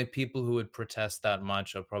 The only people who would protest that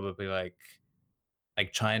much are probably like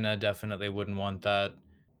China definitely wouldn't want that.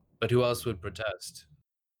 But who else would protest?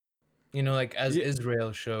 You know, like as Yeah.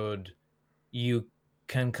 Israel showed, you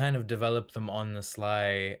can kind of develop them on the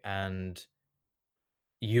sly and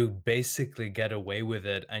you basically get away with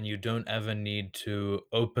it and you don't ever need to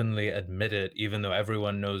openly admit it, even though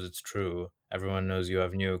everyone knows it's true. Everyone knows you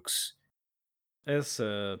have nukes. As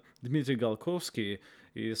Dmitry Galkovsky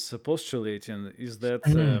is postulating, is that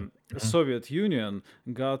Mhm, mhm. Soviet Union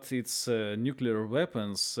got its nuclear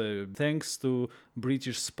weapons thanks to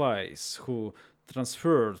British spies who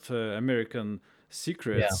transferred American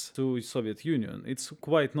Yeah. secrets to Soviet Union. It's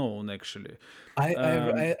quite known, actually. I I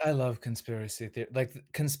Um, I I love conspiracy theory. Like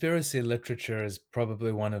conspiracy literature is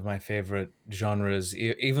probably one of my favorite genres,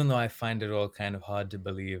 even though I find it all kind of hard to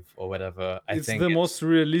believe or whatever. I it's think the most it's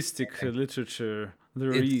realistic fascinating. literature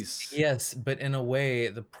there It's is. yes, but in a way,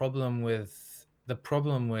 the problem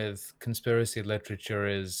with conspiracy literature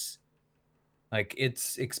is like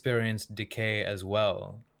it's experienced decay as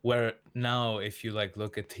well. Where now, if you like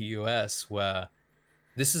look at the US, where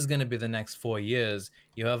this is going to be the next 4 years.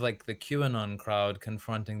 You have like the QAnon crowd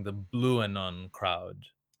confronting the Blue Anon crowd,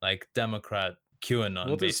 like Democrat QAnon,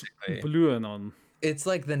 What is basically. Blue Anon? It's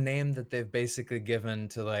like the name that they've basically given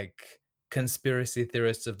to like conspiracy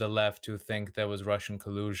theorists of the left who think there was Russian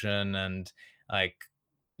collusion and like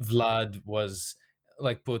Vlad was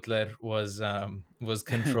like Putler was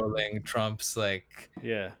controlling Trump's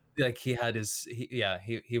Yeah. like he had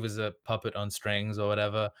he was a puppet on strings or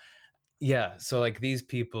whatever. Yeah, so, like, these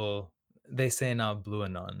people, they say now Blue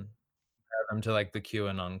Anon, compare them to, like, the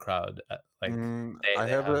QAnon crowd, like, they I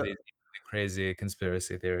they have have a these crazy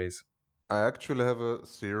conspiracy theories. I actually have a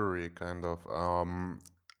theory, kind of.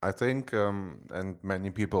 I think, and many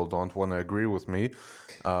people don't want to agree with me.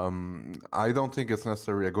 I don't think it's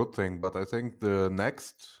necessarily a good thing, but I think the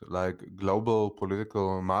next, like, global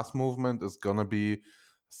political mass movement is gonna be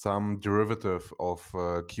some derivative of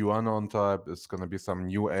QAnon type. It's gonna be some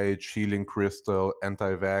New Age, healing crystal,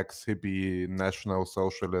 anti-vax, hippie, national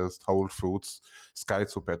socialist, Whole Foods,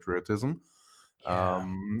 schizopatriotism. Yeah.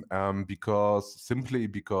 Because simply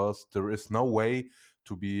because there is no way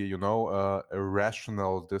to be, a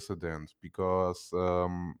rational dissident, because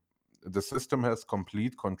the system has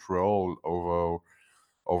complete control over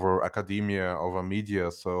over academia, over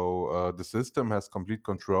media. So the system has complete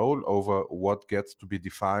control over what gets to be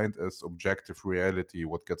defined as objective reality,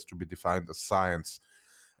 what gets to be defined as science.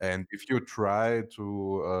 And if you try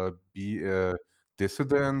to be a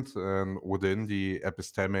dissident within the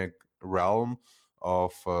epistemic realm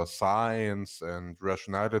of science and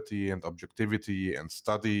rationality and objectivity and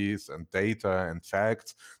studies and data and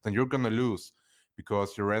facts, then you're going to lose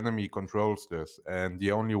because your enemy controls this. And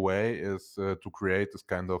the only way is to create this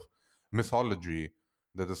kind of mythology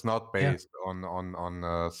that is not Yeah. based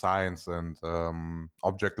on science and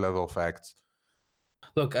object level facts.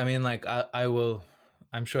 Look, I mean, like I will,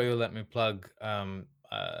 I'm sure you'll let me plug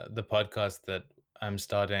the podcast that I'm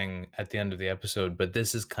starting at the end of the episode, but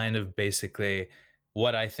this is kind of basically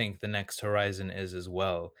what I think the next horizon is as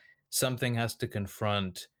well. Something has to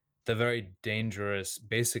confront the very dangerous,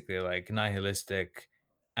 basically like nihilistic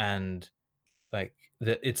and like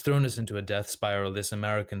it's thrown us into a death spiral, this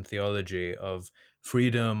American theology of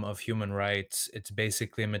freedom, of human rights. It's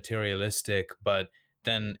basically materialistic, but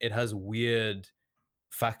then it has weird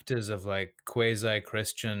factors of like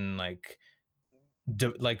quasi-Christian, like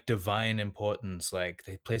like divine importance. Like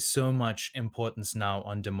they place so much importance now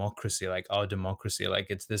on democracy, like our democracy, like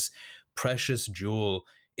it's this precious jewel.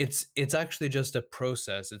 It's actually just a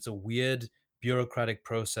process. It's a weird bureaucratic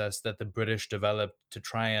process that the British developed to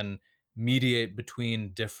try and mediate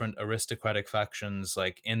between different aristocratic factions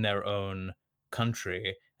like in their own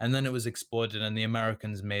country, and then it was exported and the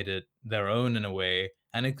Americans made it their own in a way,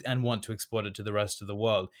 and want to export it to the rest of the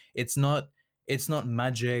world. It's not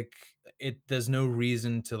magic. There's no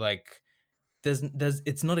reason to like, there's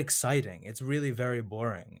it's not exciting. It's really very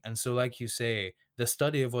boring. And so like you say, the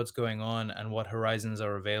study of what's going on and what horizons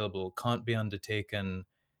are available can't be undertaken,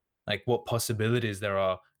 like what possibilities there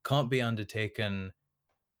are can't be undertaken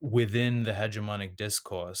within the hegemonic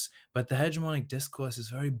discourse. But the hegemonic discourse is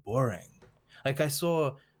very boring. Like I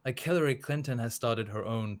saw, like Hillary Clinton has started her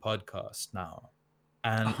own podcast now,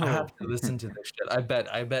 and I have Oh, to listen to this shit. I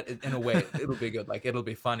bet in a way it'll be good. Like it'll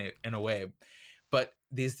be funny in a way. But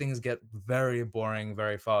these things get very boring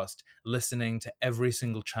very fast. Listening to every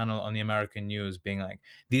single channel on the American news being like,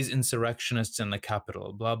 these insurrectionists in the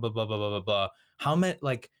Capitol, blah blah blah blah blah blah blah. How many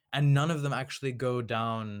like, and none of them actually go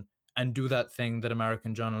down and do that thing that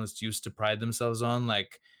American journalists used to pride themselves on,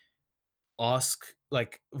 like ask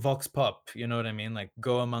like vox pop, you know what I mean? Like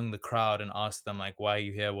go among the crowd and ask them like, why are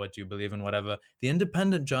you here, what do you believe in, whatever. The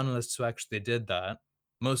independent journalists who actually did that,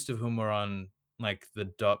 most of whom were on like the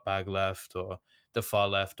dot bag left or the far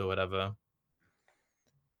left or whatever,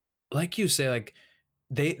 like you say, like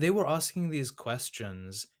they were asking these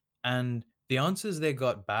questions, and the answers they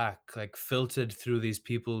got back, like filtered through these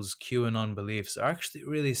people's QAnon beliefs, are actually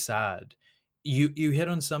really sad. You hit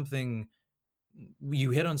on something,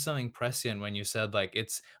 you hit on something prescient when you said like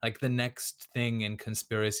it's like the next thing in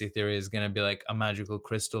conspiracy theory is going to be like a magical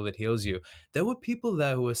crystal that heals you. There were people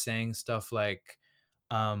there who were saying stuff like,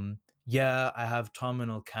 yeah, I have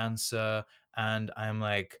terminal cancer and I'm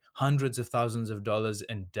like hundreds of thousands of dollars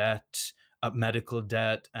in debt, medical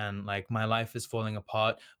debt, and like my life is falling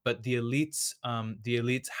apart, but the elites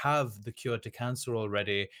have the cure to cancer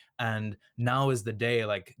already, and now is the day,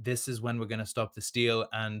 like this is when we're going to stop the steal.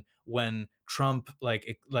 And when Trump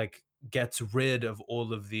like gets rid of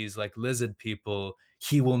all of these like lizard people,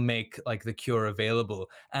 he will make like the cure available.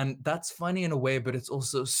 And that's funny in a way, but it's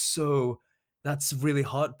also so, that's really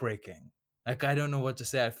heartbreaking. Like I don't know what to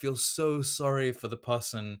say. I feel so sorry for the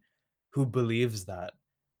person who believes that.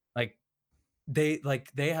 Like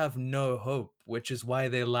they have no hope, which is why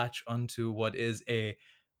they latch onto what is a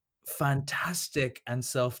fantastic and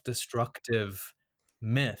self-destructive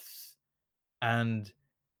myth. And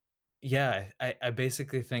yeah, I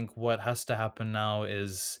basically think what has to happen now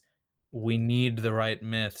is we need the right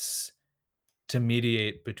myths to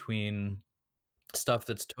mediate between stuff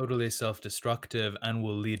that's totally self-destructive and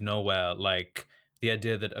will lead nowhere, like the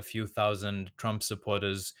idea that a few thousand Trump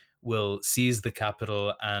supporters will seize the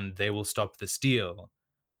Capitol and they will stop the steal,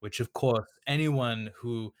 which of course anyone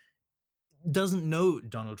who doesn't know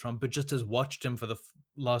Donald Trump, but just has watched him for the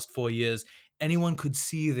last 4 years, anyone could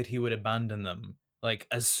see that he would abandon them, like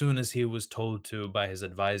as soon as he was told to by his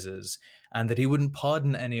advisors, and that he wouldn't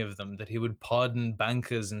pardon any of them, that he would pardon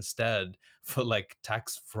bankers instead for like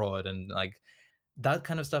tax fraud. And like that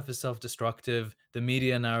kind of stuff is self-destructive. The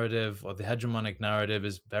media narrative or the hegemonic narrative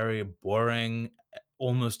is very boring.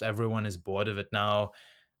 Almost everyone is bored of it now.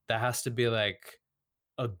 There has to be like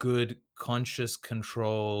a good conscious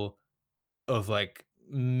control of like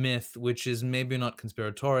myth, which is maybe not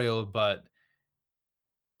conspiratorial, but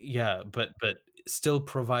yeah, but still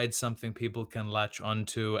provides something people can latch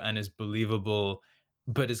onto and is believable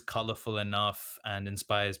but is colorful enough and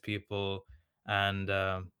inspires people. And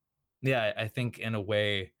yeah, I think in a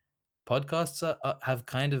way, podcasts have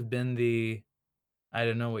kind of been the, I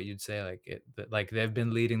don't know what you'd say, like like they've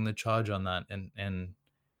been leading the charge on that, and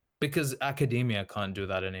because academia can't do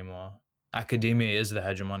that anymore. Academia is the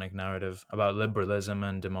hegemonic narrative about liberalism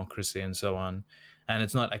and democracy and so on, and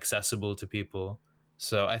it's not accessible to people.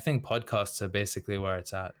 So I think podcasts are basically where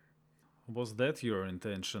it's at. Was that your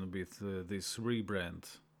intention with this rebrand?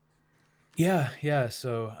 Yeah.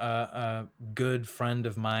 So a good friend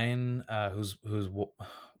of mine,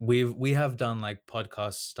 we have done like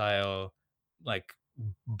podcast style, like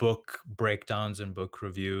book breakdowns and book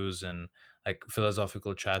reviews and like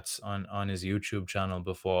philosophical chats on his YouTube channel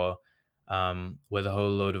before, with a whole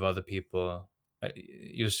load of other people. It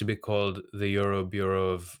used to be called the Euro Bureau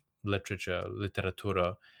of Literature,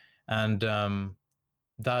 Literatura, and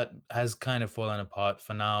that has kind of fallen apart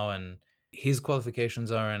for now. And his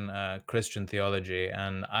qualifications are in Christian theology,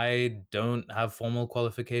 and I don't have formal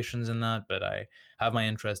qualifications in that, but I have my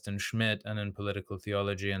interest in Schmidt and in political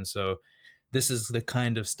theology. And so this is the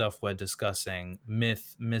kind of stuff we're discussing: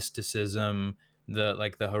 myth, mysticism,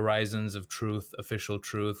 the horizons of truth, official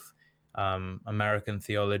truth, American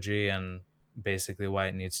theology, and basically why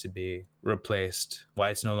it needs to be replaced, why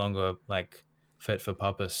it's no longer like fit for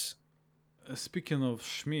purpose. Speaking of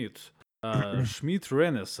Schmidt, Schmidt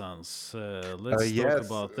Renaissance. Let's talk Yes,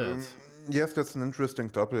 about that. yes, that's an interesting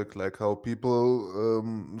topic. Like how people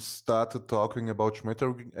started talking about Schmidt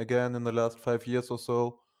again in the last 5 years or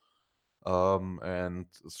so. And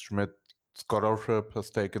Schmidt scholarship has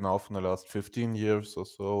taken off in the last 15 years or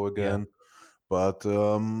so again. But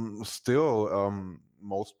still,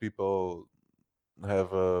 most people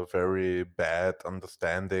have a very bad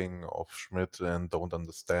understanding of Schmidt and don't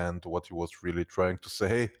understand what he was really trying to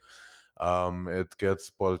say. It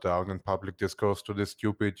gets boiled down in public discourse to this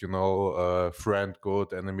stupid, friend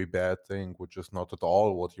good, enemy bad thing, which is not at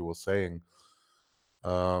all what he was saying.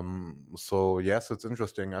 So yes, it's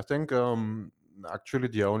interesting. I think actually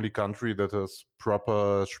the only country that has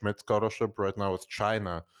proper Schmidt scholarship right now is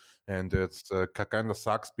China, and it's kind of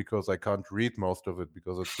sucks because I can't read most of it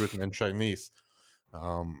because it's written in Chinese.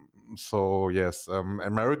 So yes,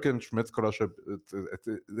 American Schmidt scholarship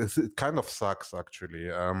it kind of sucks actually.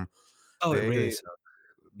 Oh, it really They sucks.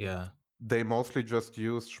 Yeah. they mostly just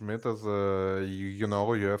use Schmidt as a you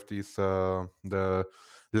have these the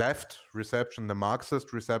left reception, the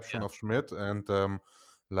Marxist reception Yeah. of Schmidt, and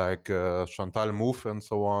like Chantal Mouffe and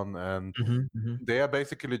so on, and they are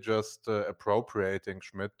basically just appropriating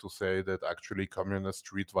Schmidt to say that actually communist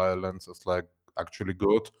street violence is like actually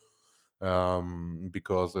good,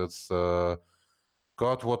 because it's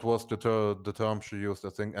God, what was the term she used? I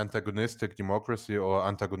think antagonistic democracy or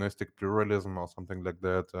antagonistic pluralism or something like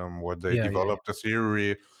that, where they Yeah. developed a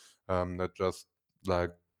theory that just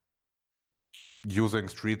like using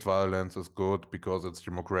street violence is good because it's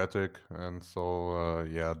democratic, and so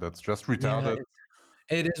yeah, that's just Yeah, retarded.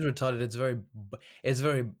 it is retarded. It's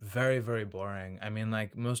very, very boring. I mean,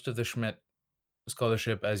 like most of the Schmidt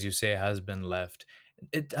scholarship, as you say, has been left.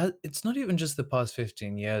 It's not even just the past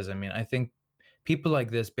 15 years. I mean, I think people like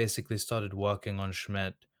this basically started working on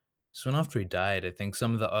Schmidt soon after he died. I think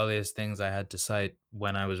some of the earliest things I had to cite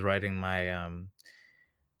when I was writing my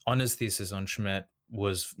honors thesis on Schmidt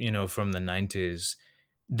was, from the 90s.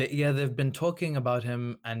 They've been talking about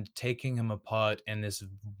him and taking him apart in this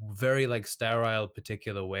very like sterile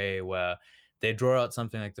particular way where they draw out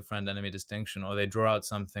something like the friend enemy distinction, or they draw out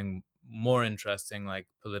something more interesting like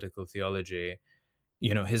political theology.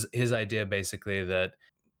 His idea basically that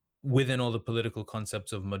within all the political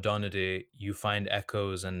concepts of modernity, you find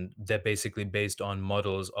echoes, and they're basically based on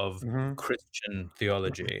models of Mhm. Christian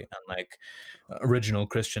theology and like original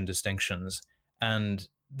Christian distinctions. And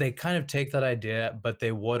they kind of take that idea, but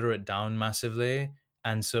they water it down massively.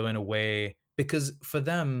 And so, in a way, because for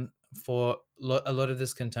them, for a lot of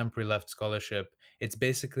this contemporary left scholarship, it's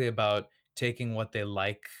basically about taking what they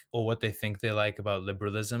like or what they think they like about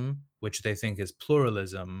liberalism, which they think is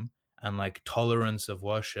pluralism and like tolerance of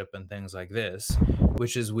worship and things like this,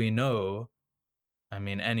 which, as we know, I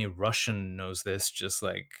mean, any Russian knows this, just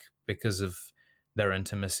like because of their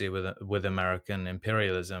intimacy with American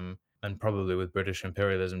imperialism and probably with British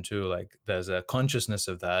imperialism too. Like, there's a consciousness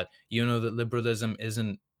of that. You know that liberalism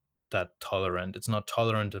isn't that tolerant. It's not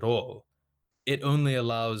tolerant at all. It only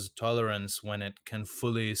allows tolerance when it can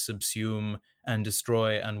fully subsume and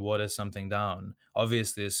destroy and water something down.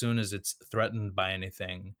 Obviously, as soon as it's threatened by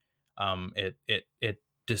anything, it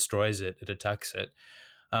destroys it. It attacks it.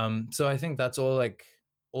 So I think that's all like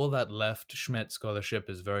all that left Schmidt scholarship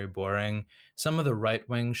is very boring. Some of the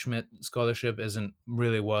right-wing Schmidt scholarship isn't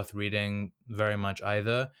really worth reading very much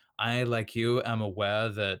either. I, like you, am aware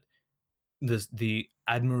that the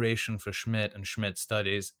admiration for Schmidt and Schmidt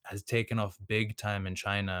studies has taken off big time in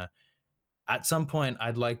China. At some point,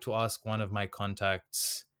 I'd like to ask one of my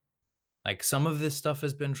contacts, like, some of this stuff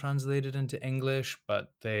has been translated into English,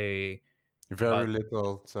 but Very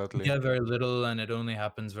little, sadly. yeah, very little, and it only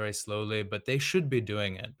happens very slowly, but they should be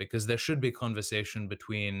doing it because there should be conversation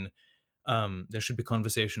between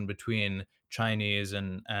Chinese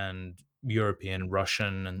and European,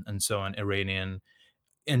 Russian, and so on, Iranian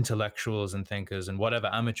intellectuals and thinkers and whatever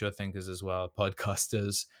amateur thinkers as well,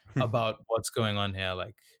 podcasters, about what's going on here,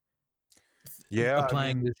 like Yeah, I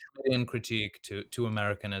applying mean, this Schmittian critique to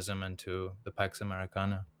Americanism and to the Pax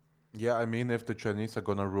Americana. yeah, I mean, if the Chinese are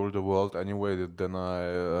gonna rule the world anyway, then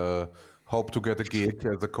I hope to get a gig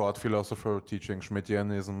as a court philosopher teaching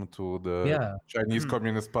Schmittianism to the Yeah, Chinese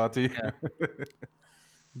Communist Party. yeah.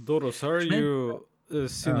 Doros, are Schmidt, you a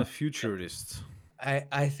cinefuturist?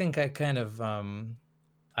 I think I kind of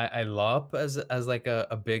I LARP as like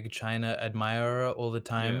a big China admirer all the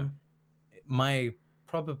time. My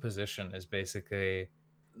proper position is basically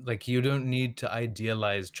like you don't need to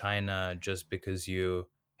idealize China just because you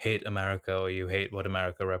hate America or you hate what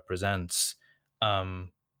America represents.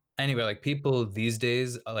 Um, anyway, like people these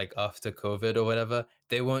days, like after COVID or whatever,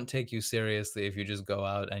 they won't take you seriously if you just go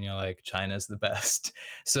out and you're like, China's the best.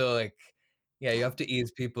 So like, yeah, you have to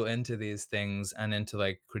ease people into these things and into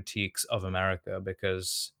like critiques of America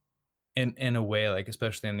because in a way, like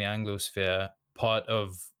especially in the Anglosphere, part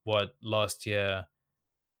of what last year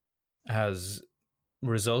has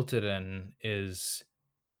resulted in is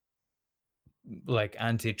like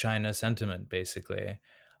anti-China sentiment, basically.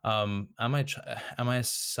 Am I a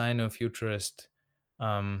Sino-futurist?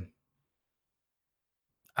 Um,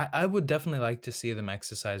 I would definitely like to see them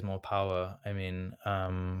exercise more power. I mean,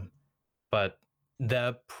 but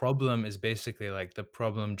the problem is basically like the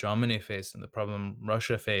problem Germany faced and the problem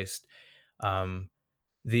Russia faced. Um,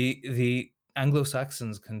 the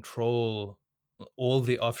Anglo-Saxons control all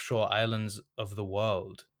the offshore islands of the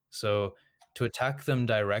world. So to attack them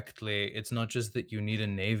directly, it's not just that you need a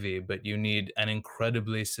navy, but you need an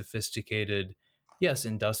incredibly sophisticated, yes,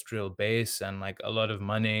 industrial base and like a lot of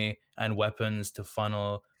money and weapons to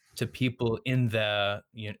funnel to people in their,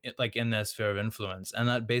 like in their sphere of influence. And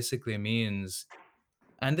that basically means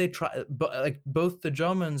and they try, but like both the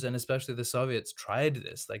Germans and especially the Soviets tried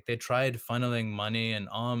this. Like they tried funneling money and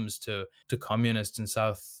arms to communists in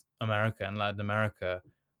South America and Latin America,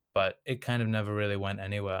 but it kind of never really went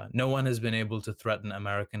anywhere. No one has been able to threaten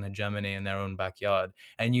American hegemony in their own backyard,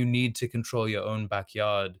 and you need to control your own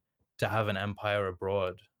backyard to have an empire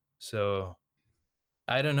abroad. So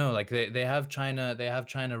I don't know. Like they have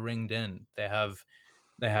China ringed in. They have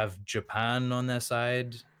Japan on their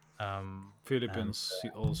side. And Philippines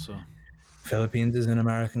also. Philippines is an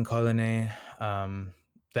American colony.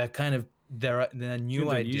 That kind of their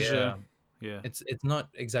new Indonesia. idea. Yeah. It's not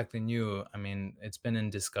exactly new. I mean, it's been in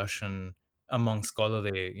discussion among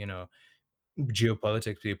scholarly,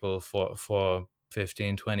 geopolitics people for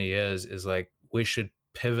 15, 20 years. Is like we should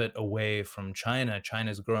pivot away from China.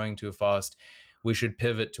 China's growing too fast. We should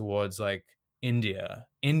pivot towards like India.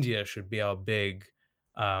 India should be our big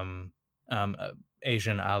um,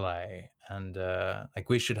 Asian ally, and like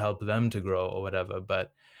we should help them to grow or whatever.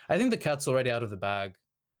 But I think the cat's already out of the bag.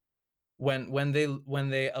 When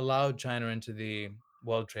they allowed China into the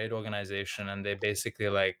World Trade Organization and they basically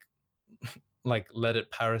like let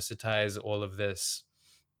it parasitize all of this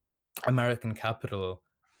American capital,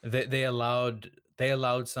 they allowed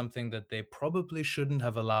something that they probably shouldn't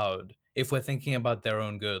have allowed if we're thinking about their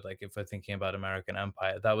own good, like if we're thinking about American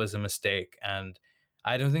empire. That was a mistake, and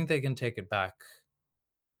I don't think they can take it back.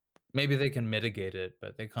 Maybe they can mitigate it,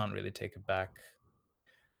 but they can't really take it back.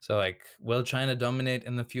 So like, will China dominate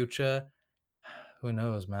in the future? Who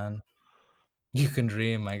knows, man? You can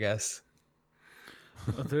dream, I guess.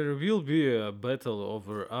 There will be a battle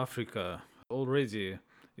over Africa already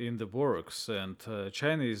in the works, and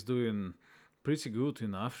China is doing pretty good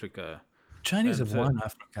in Africa. Chinese And have won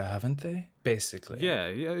Africa, haven't they? Basically.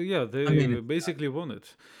 yeah, they mean, basically won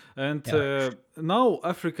it. And yeah. now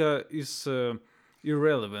Africa is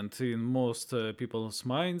irrelevant in most people's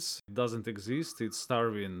minds. It doesn't exist. It's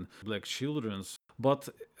starving black children. But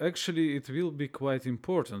actually, it will be quite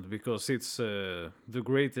important because it's the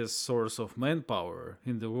greatest source of manpower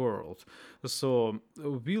in the world. So,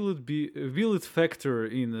 will it factor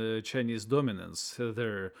in Chinese dominance,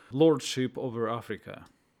 their lordship over Africa?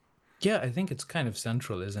 Yeah, I think it's kind of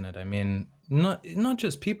central, isn't it? I mean, not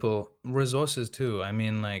just people, resources too. I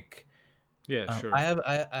mean, like, Yeah, I sure. have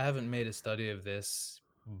I haven't made a study of this,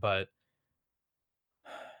 but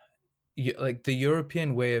like the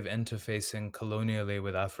European way of interfacing colonially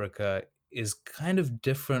with Africa is kind of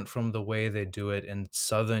different from the way they do it in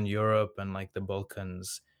Southern Europe and like the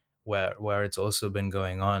Balkans, where it's also been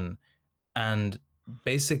going on. And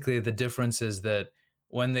basically, the difference is that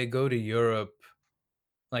when they go to Europe,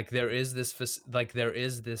 like there is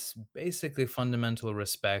this basically fundamental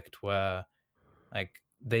respect where like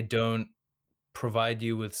they don't provide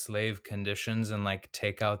you with slave conditions and like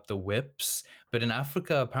take out the whips. But in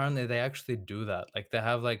Africa, apparently they actually do that. Like they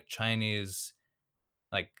have like Chinese,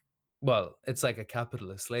 like, well, it's like a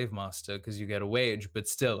capitalist slave master because you get a wage, but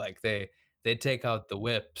still like they take out the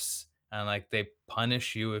whips and like they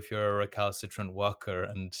punish you if you're a recalcitrant worker.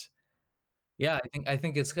 And yeah, I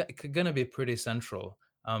think it's gonna be pretty central.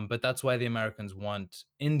 But that's why the Americans want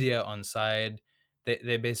India on side.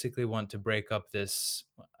 They basically want to break up this,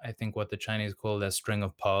 I think what the Chinese call their string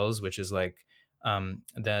of pearls, which is like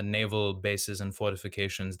the naval bases and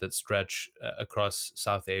fortifications that stretch across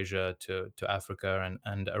South Asia to Africa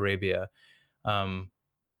and Arabia. Um,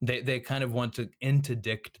 they kind of want to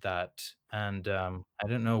interdict that, and I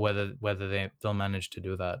don't know whether they'll manage to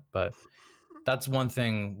do that, but that's one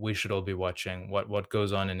thing we should all be watching, what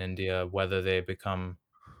goes on in India, whether they become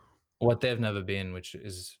what they've never been, which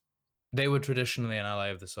is they were traditionally an ally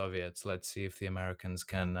of the Soviets. Let's see if the Americans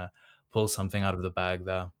can pull something out of the bag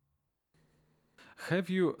there. Have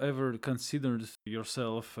you ever considered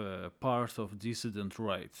yourself part of dissident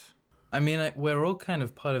right? I mean, we're all kind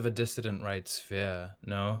of part of a dissident right sphere,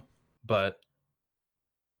 no? But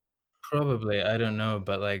probably, I don't know,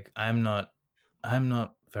 but like I'm not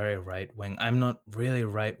very right wing. I'm not really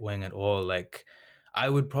right wing at all. Like I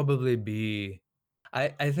would probably be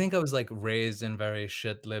I think I was like raised in very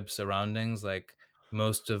shit lib surroundings. Like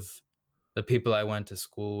most of the people I went to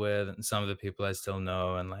school with and some of the people I still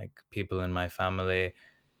know and like people in my family,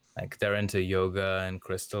 like they're into yoga and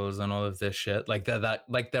crystals and all of this shit. Like that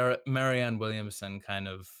like they're Marianne Williamson kind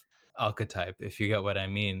of archetype, if you get what I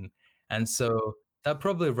mean. And so that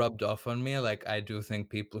probably rubbed off on me. Like I do think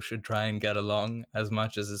people should try and get along as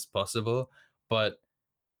much as is possible, but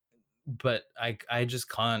I just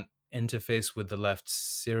can't interface with the left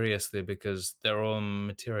seriously because they're all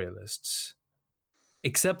materialists.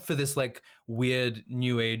 Except for this like weird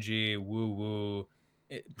new agey woo woo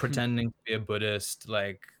pretending to be a Buddhist,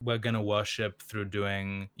 like we're gonna worship through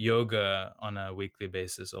doing yoga on a weekly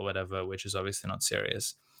basis or whatever, which is obviously not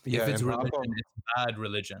serious. Yeah, If it's and half religion, of it's bad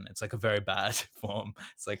religion. It's like a very bad form.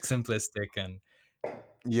 It's like simplistic and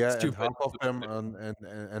yeah, and stupid. half of them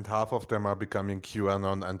and half of them are becoming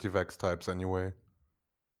QAnon anti-vax types anyway.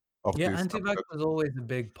 Of Yeah, these anti-vax subsets. is always a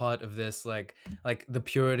big part of this, like the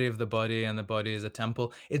purity of the body and the body is a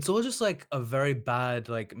temple. It's all just like a very bad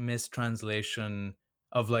like mistranslation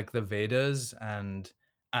of like the Vedas and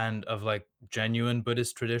of like genuine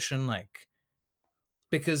Buddhist tradition. Like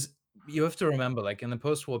because you have to remember, like in the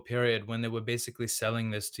post-war period, when they were basically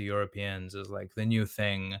selling this to Europeans as like the new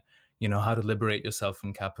thing, how to liberate yourself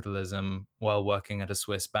from capitalism while working at a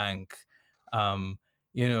Swiss bank. Um,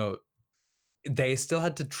 you know, they still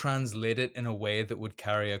had to translate it in a way that would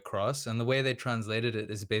carry across. And the way they translated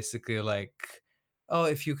it is basically like, oh,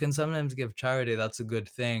 if you can sometimes give charity, that's a good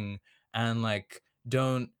thing. And like,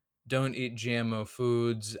 don't eat GMO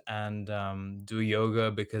foods and do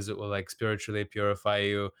yoga because it will like spiritually purify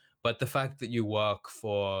you. But the fact that you work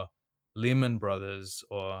for Lehman Brothers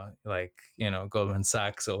or like, Goldman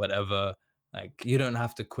Sachs or whatever, like you don't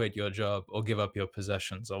have to quit your job or give up your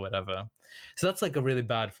possessions or whatever. So that's like a really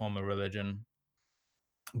bad form of religion.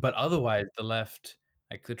 But otherwise, the left,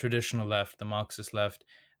 like the traditional left, the Marxist left,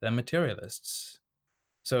 they're materialists.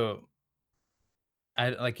 So I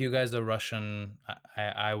like you guys are Russian.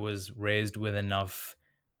 I was raised with enough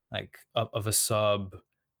like of a sub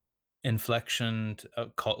inflection,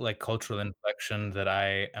 like cultural inflection that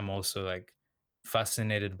I am also like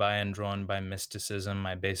fascinated by and drawn by mysticism.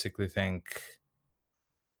 I basically think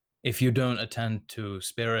if you don't attend to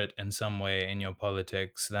spirit in some way in your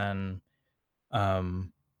politics, then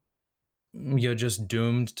um you're just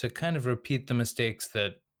doomed to kind of repeat the mistakes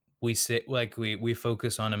that we say like we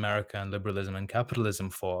focus on America and liberalism and capitalism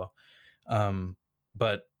for. Um,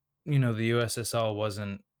 but the USSR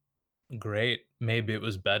wasn't great. Maybe it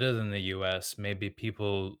was better than the US. Maybe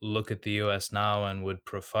people look at the US now and would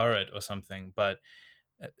prefer it or something, but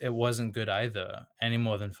it wasn't good either, any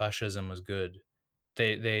more than fascism was good.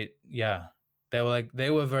 Yeah, they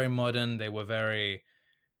were very modern, they were very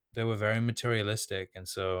materialistic, and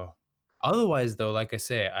so Otherwise, though, like I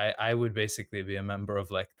say, I would basically be a member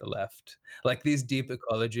of like the left. Like these deep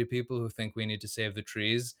ecology people who think we need to save the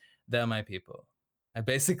trees, they're my people. I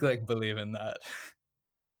basically like believe in that.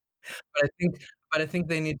 But I think but I think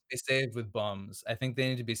they need to be saved with bombs. I think they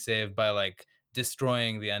need to be saved by, like,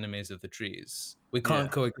 destroying the enemies of the trees. We Yeah.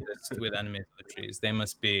 can't coexist with enemies of the trees. They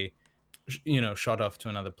must be, shot off to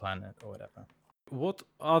another planet or whatever. What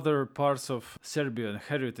other parts of Serbian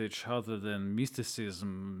heritage other than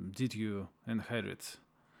mysticism did you inherit?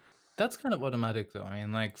 That's kind of automatic, though. I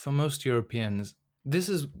mean, like, for most Europeans, this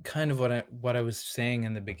is kind of what I was saying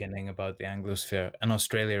in the beginning about the Anglosphere and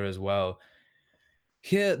Australia as well.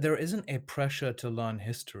 Here, there isn't a pressure to learn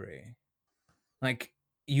history. Like,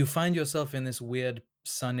 you find yourself in this weird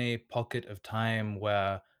sunny pocket of time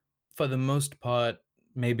where, for the most part,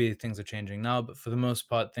 maybe things are changing now, but for the most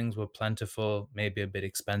part, things were plentiful, maybe a bit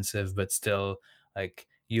expensive, but still, like,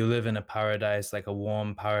 you live in a paradise, like a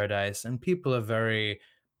warm paradise, and people are very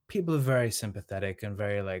sympathetic and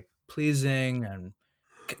very, like, pleasing and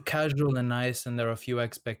casual and nice, and there are a few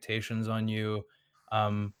expectations on you.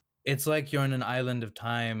 Um, it's like you're in an island of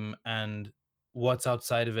time, and what's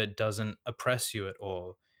outside of it doesn't oppress you at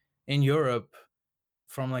all. In Europe,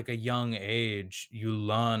 from like a young age, you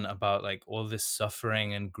learn about like all this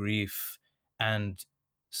suffering and grief, and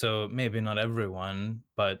so maybe not everyone,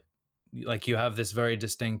 but like you have this very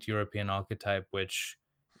distinct European archetype, which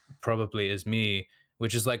probably is me,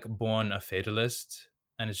 which is like born a fatalist.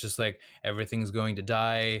 And it's just like everything's going to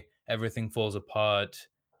die, everything falls apart.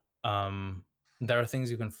 Um, there are things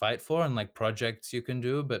you can fight for and like projects you can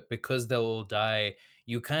do, but because they'll all die,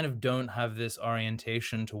 you kind of don't have this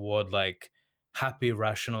orientation toward like happy,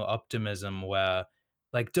 rational optimism where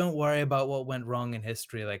like don't worry about what went wrong in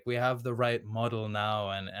history. Like we have the right model now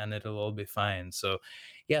and it'll all be fine. So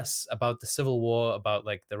yes, about the Civil War, about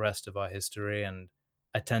like the rest of our history and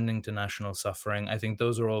attending to national suffering. I think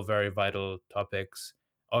those are all very vital topics.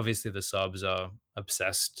 Obviously, the Serbs are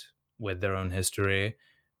obsessed with their own history,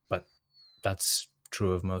 but that's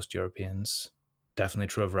true of most Europeans. Definitely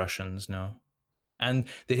true of Russians, no. And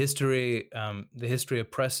the history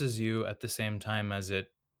oppresses you at the same time as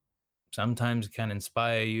it sometimes can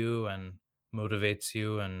inspire you and motivates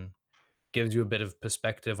you and gives you a bit of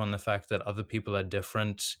perspective on the fact that other people are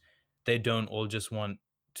different. They don't all just want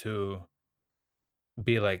to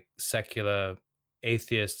be like secular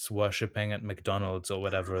atheists worshiping at McDonald's or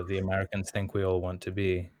whatever the Americans think we all want to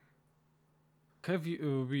be.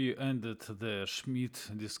 We ended the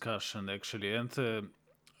Schmidt discussion actually, and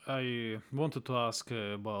I wanted to ask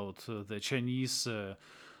about the Chinese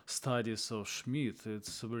studies of Schmidt.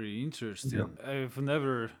 It's very interesting. I've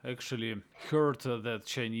never actually heard that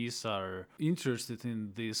Chinese are interested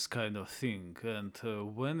in this kind of thing, and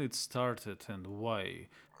when it started and why.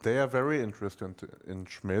 They are very interested in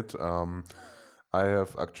Schmidt. I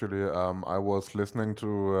have actually, I was listening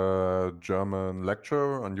to a German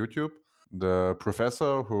lecture on YouTube. The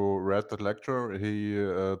professor who read that lecture, he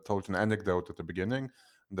told an anecdote at the beginning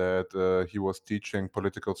that he was teaching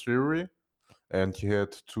political theory, and he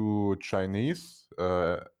had two Chinese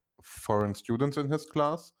foreign students in his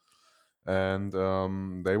class, and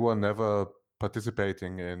they were never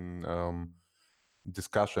participating in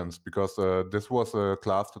discussions because this was a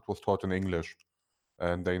class that was taught in English,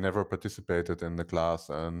 and they never participated in the class.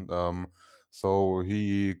 And so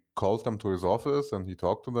he called them to his office and he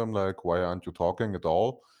talked to them like, "Why aren't you talking at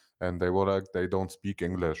all?" And they were like, "They don't speak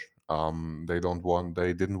English. They didn't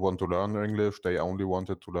want to learn English. They only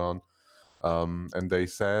wanted to learn." And they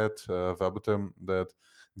said verbatim that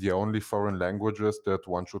the only foreign languages that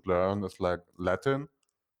one should learn is like Latin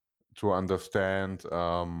to understand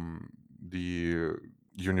the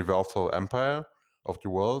universal empire of the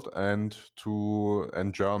world, and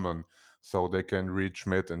German, so they can read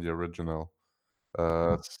Schmidt in the original.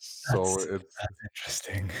 So it's That's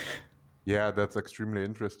interesting. yeah, that's extremely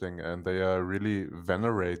interesting, and they are really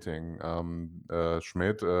venerating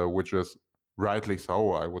Schmidt, which is rightly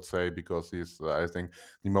so, I would say, because he's, I think,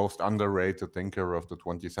 the most underrated thinker of the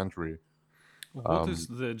 20th century. What is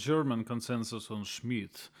the German consensus on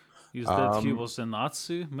Schmidt? Is that he was a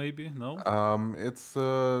Nazi, maybe? No? It's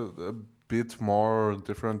a bit more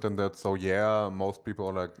different than that. So yeah, most people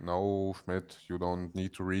are like, "No, Schmidt, you don't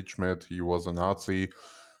need to read Schmidt. He was a Nazi."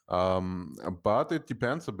 But it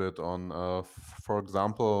depends a bit on, for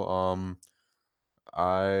example,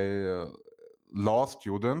 I law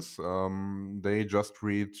students, they just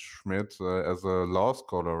read Schmidt as a law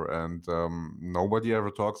scholar, and nobody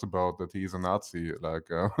ever talks about that he's a Nazi. Like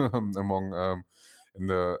among in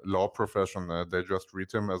the law profession, they just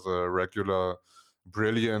read him as a regular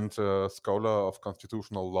brilliant scholar of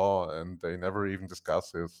constitutional law, and they never even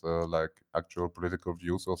discuss his like actual political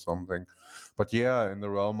views or something. But yeah, in the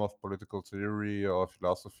realm of political theory or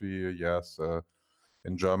philosophy, yes,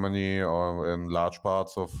 in Germany or in large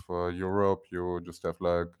parts of Europe, you just have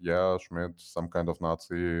like, yeah, Schmidt, some kind of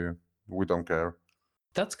Nazi. We don't care.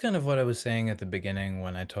 That's kind of what I was saying at the beginning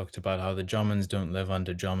when I talked about how the Germans don't live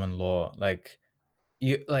under German law. Like,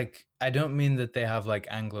 I don't mean that they have like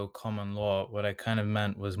Anglo common law. What I kind of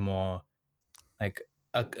meant was more like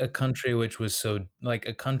a country which was so like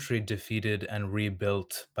a country defeated and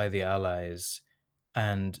rebuilt by the Allies,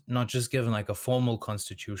 and not just given like a formal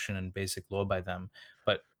constitution and basic law by them,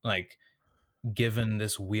 but like given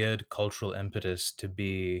this weird cultural impetus to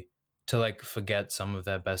like forget some of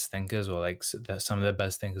their best thinkers, or like that some of their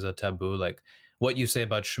best thinkers are taboo. Like what you say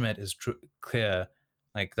about Schmidt is clear,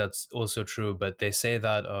 like that's also true, but they say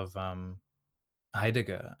that of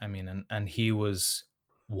Heidegger. I mean, and he was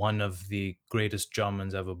one of the greatest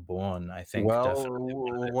Germans ever born. I think definitely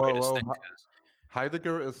one of the greatest thinkers.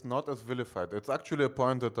 Heidegger is not as vilified. It's actually a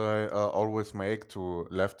point that I always make to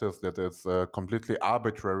leftists, that it's completely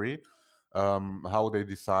arbitrary how they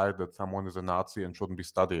decide that someone is a Nazi and shouldn't be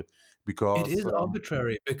studied. It Because is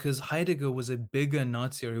arbitrary because Heidegger was a bigger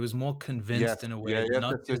Nazi, or he was more convinced yes, in a way yeah, that yes,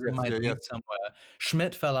 yes, yes, Nazism yes, might yeah, yes. lead somewhere.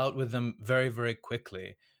 Schmidt fell out with them very, very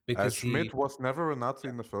quickly because Schmidt was never a Nazi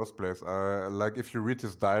in the first place. Like if you read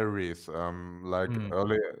his diaries, like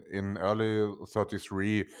early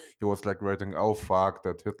 33, he was like writing, "Oh fuck,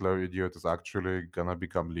 that Hitler idiot is actually gonna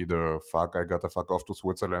become leader. Fuck, I gotta fuck off to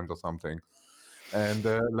Switzerland or something." And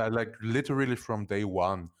like literally from day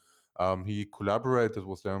one, he collaborated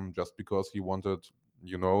with them just because he wanted,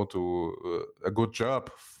 to a good job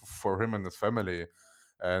for him and his family,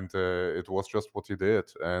 and it was just what he did.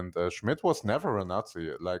 And Schmidt was never a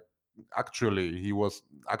Nazi. Like actually, he was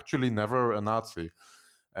actually never a Nazi.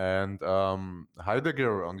 And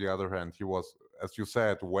Heidegger, on the other hand, he was, as you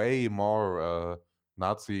said, way more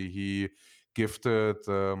Nazi. He gifted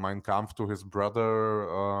Mein Kampf to his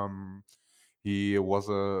brother. He was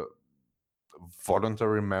a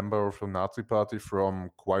voluntary member of the Nazi Party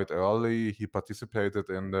from quite early. He participated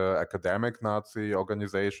in the academic Nazi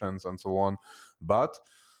organizations and so on. But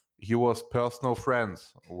he was personal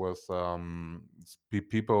friends with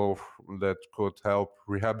people that could help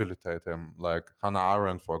rehabilitate him, like Hannah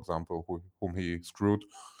Arendt, for example, whom he screwed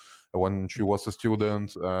when she was a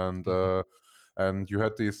student, and you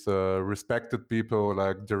had these respected people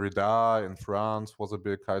like Derrida in France was a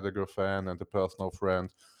big Heidegger fan and a personal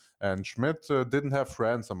friend. And Schmidt didn't have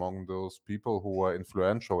friends among those people who were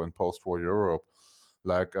influential in post-war Europe.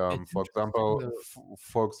 Like, it's for interesting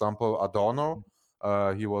example, though. Adorno.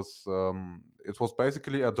 He was. It was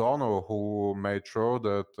basically Adorno who made sure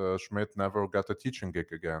that Schmidt never got a teaching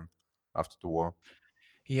gig again after the war.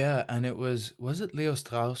 Yeah, and was it Leo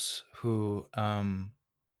Strauss who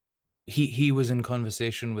he was in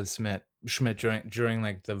conversation with Schmidt during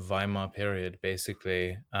like the Weimar period,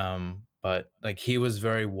 basically. But like he was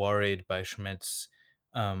very worried by Schmidt's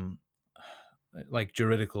like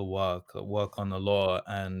juridical work on the law,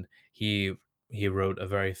 and he wrote a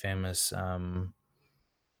very famous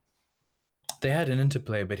they had an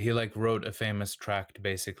interplay, but he like wrote a famous tract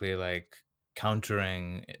basically like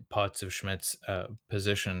countering parts of Schmidt's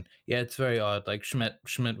position. Yeah, it's very odd. Like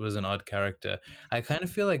Schmidt was an odd character. I kind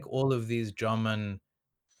of feel like all of these German,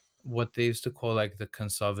 what they used to call like the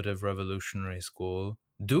conservative revolutionary school,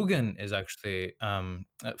 Dugin is actually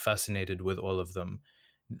fascinated with all of them.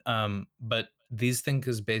 But these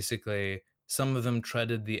thinkers basically, some of them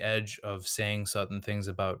treaded the edge of saying certain things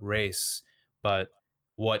about race, but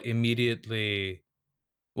what immediately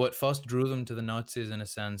what first drew them to the Nazis in a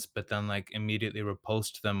sense, but then like immediately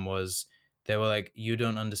repulsed them was they were like, you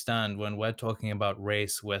don't understand, when we're talking about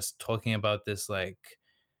race, we're talking about this like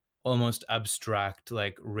almost abstract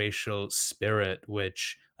like racial spirit,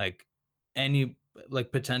 which like any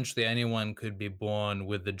like potentially anyone could be born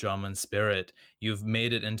with the German spirit. You've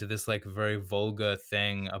made it into this like very vulgar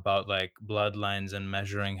thing about like bloodlines and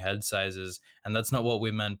measuring head sizes, and that's not what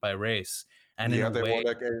we meant by race. And in Yeah, a they were way,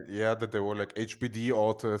 like that they were like HBD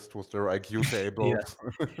artists with their IQ yeah. tables.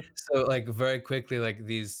 So like very quickly, like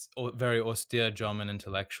these very austere German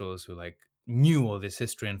intellectuals who like knew all this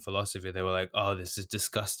history and philosophy, they were like, "Oh, this is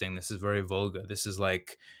disgusting. This is very vulgar. This is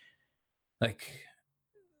like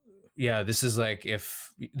yeah, this is like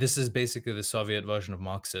if this is basically the Soviet version of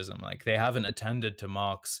Marxism. Like they haven't attended to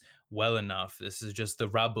Marx well enough. This is just the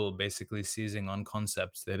rabble basically seizing on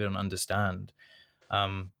concepts they don't understand."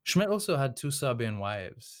 Schmidt also had two Serbian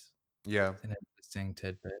wives. Yeah. It's an interesting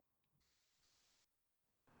tidbit.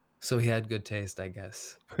 So he had good taste, I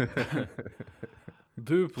guess.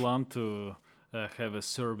 Do you plan to have a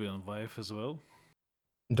Serbian wife as well?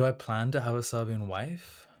 Do I plan to have a Serbian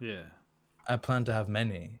wife? Yeah. I plan to have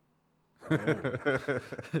many. Why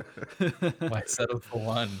settle for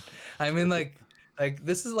one? I mean, like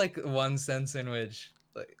this is like one sense in which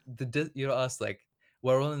like you us like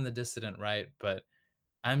we're all in the dissident, right? But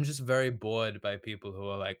I'm just very bored by people who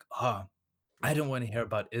are like, oh, I don't want to hear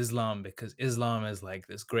about Islam because Islam is like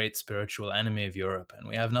this great spiritual enemy of Europe, and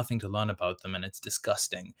we have nothing to learn about them, and it's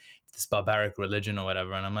disgusting, this barbaric religion or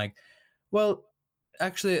whatever. And I'm like, well,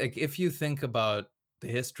 actually, like if you think about the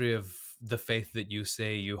history of the faith that you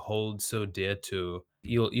say you hold so dear to,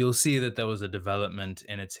 you'll see that there was a development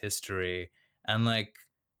in its history, and like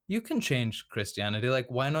you can change Christianity. Like,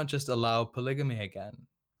 why not just allow polygamy again?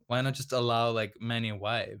 Why not just allow like many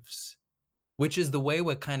wives? Which is the way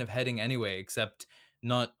we're kind of heading anyway, except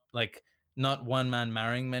not like not one man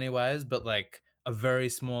marrying many wives, but like a very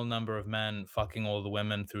small number of men fucking all the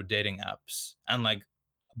women through dating apps and like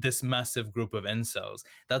this massive group of incels.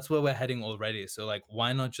 That's where we're heading already. So like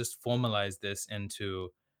why not just formalize this into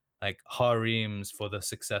like harems for the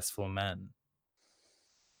successful men?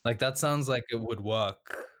 Like that sounds like it would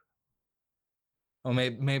work. Or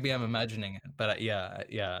maybe I'm imagining it, but yeah.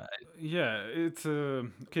 Yeah, it's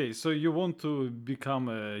okay. So you want to become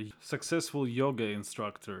a successful yoga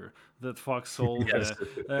instructor that fucks all Yes.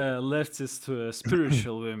 the leftist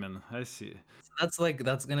spiritual women. I see.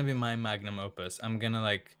 That's gonna be my magnum opus. I'm gonna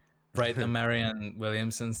like write a Marianne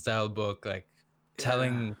Williamson style book, like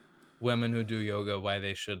telling women who do yoga why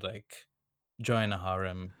they should like join a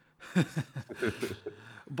harem.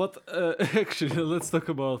 But actually, let's talk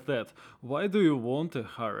about that. Why do you want a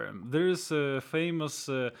harem? There is a famous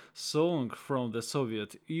song from the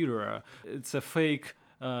Soviet era. It's a fake,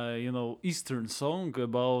 Eastern song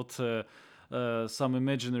about some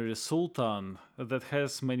imaginary sultan that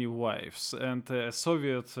has many wives, and a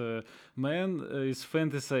Soviet man is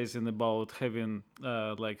fantasizing about having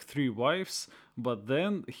like 3 wives, but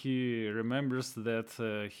then he remembers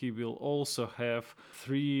that he will also have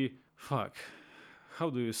 3. Fuck. How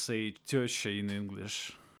do you say tёща in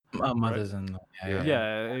English? Mothers-in-law. Yeah.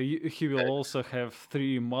 Yeah, he will also have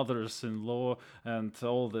 3 mothers-in-law and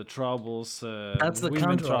all the troubles, That's the women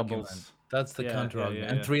counter argument. troubles. That's the Yeah, counter yeah, argument.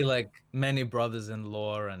 yeah, And yeah. 3 like many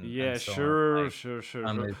brothers-in-law and Yeah, so on. sure, Like sure.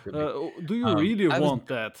 families could be. Do you really I was want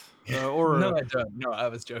that? Or no, I don't. No, I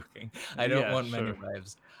was joking. I don't yeah, want many sure.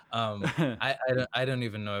 wives. I don't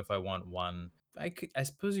even know if I want one. I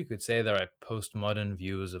suppose you could say there are postmodern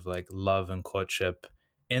views of like love and courtship,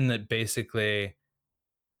 in that basically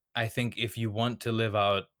I think if you want to live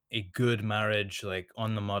out a good marriage, like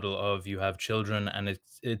on the model of you have children and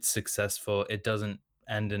it's successful, it doesn't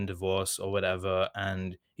end in divorce or whatever,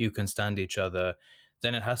 and you can stand each other,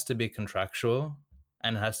 then it has to be contractual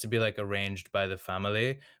and it has to be like arranged by the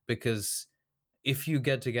family. Because if you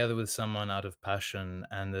get together with someone out of passion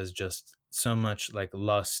and there's just so much like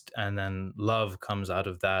lust and then love comes out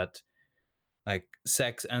of that, like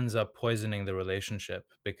sex ends up poisoning the relationship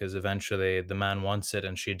because eventually the man wants it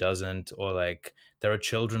and she doesn't, or like there are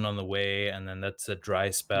children on the way and then that's a dry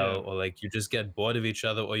spell, Yeah. or like you just get bored of each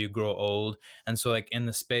other or you grow old. And so like in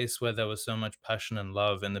the space where there was so much passion and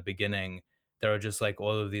love in the beginning, there are just like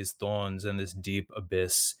all of these thorns and this deep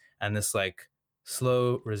abyss and this like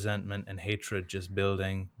slow resentment and hatred just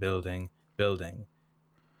building.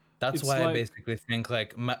 That's It's why I like basically think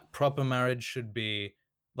like proper marriage should be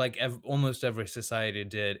like almost every society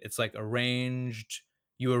did. It's like arranged.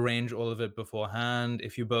 You arrange all of it beforehand.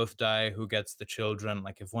 If you both die, who gets the children?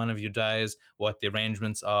 Like if one of you dies, what the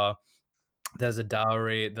arrangements are. There's a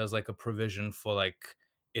dowry. There's like a provision for like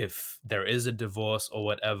if there is a divorce or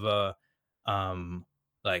whatever, um,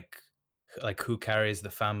 like who carries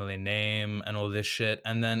the family name and all this shit.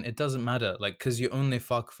 And then it doesn't matter, like, because you only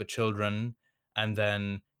fuck for children, and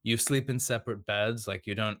then you sleep in separate beds. Like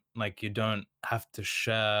you don't have to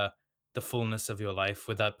share the fullness of your life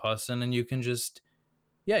with that person, and you can just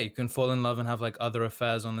yeah, you can fall in love and have like other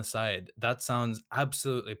affairs on the side. That sounds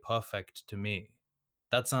absolutely perfect to me.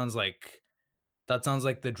 That sounds like that sounds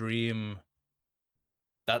like the dream.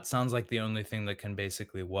 That sounds like the only thing that can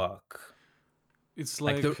basically work. it's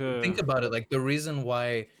Like like think about it, like the reason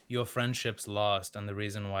why your friendships last and the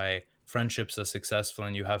reason why friendships are successful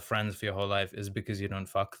and you have friends for your whole life is because you don't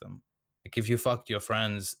fuck them. Like if you fucked your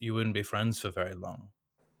friends, you wouldn't be friends for very long.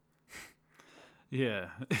 yeah.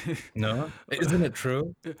 No? Isn't it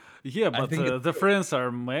true? Yeah, I but think it's the friends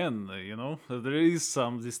are men, There is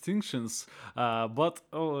some distinctions. But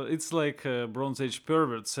it's like Bronze Age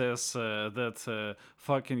pervert says that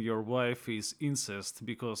fucking your wife is incest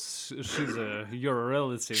because she's your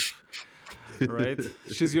relative. right?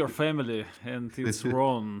 She's your family, and it's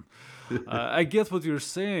wrong. I get what you're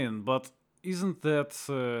saying, but isn't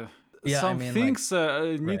that Yeah, I some mean, like, things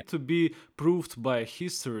right. need to be proved by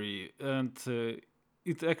history, and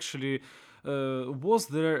it actually was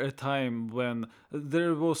there a time when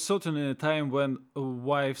there was certainly a time when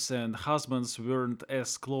wives and husbands weren't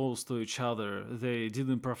as close to each other. They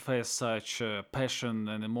didn't profess such passion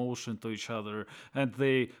and emotion to each other, and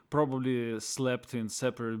they probably slept in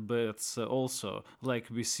separate beds also, like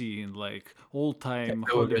we see in like old-time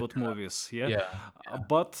There were good Hollywood times. movies. Yeah, Yeah.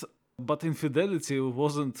 But infidelity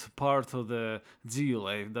wasn't part of the deal.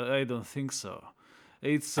 I don't think so.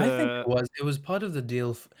 It's I think it was part of the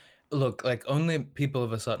deal. Look, like only people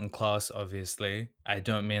of a certain class, obviously. I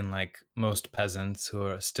don't mean like most peasants who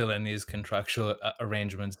are still in these contractual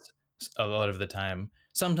arrangements a lot of the time.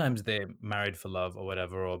 Sometimes they married for love or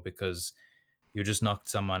whatever, or because you just knocked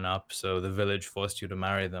someone up, so the village forced you to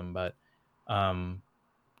marry them. Um,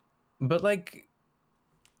 but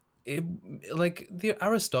it, like the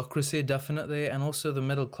aristocracy definitely, and also the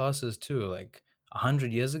middle classes too. Like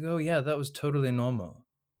 100 years ago, yeah, that was totally normal.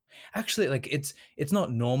 Actually, like it's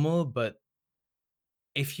not normal, but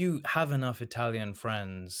if you have enough Italian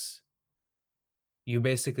friends, you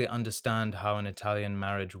basically understand how an Italian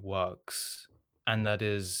marriage works. And that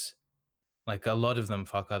is like a lot of them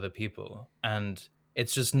fuck other people. And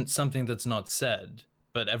it's just something that's not said,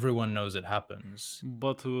 but everyone knows it happens.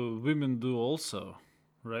 but women do also,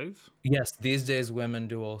 right? Yes, these days women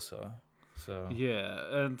do also. So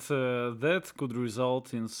Yeah, and that could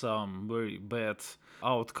result in some very bad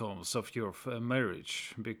outcomes of your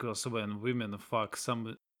marriage, because when women fuck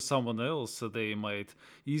someone else, they might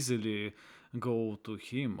easily go to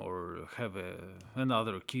him or have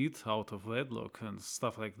another kid out of wedlock and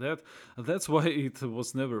stuff like that. That's why it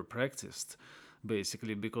was never practiced,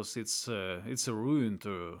 basically, because it's a ruin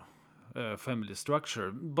to family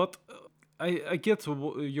structure. But I get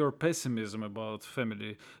your pessimism about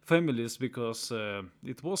families, because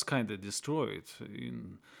it was kind of destroyed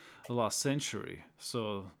in the last century.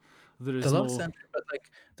 So there the is love no. center, but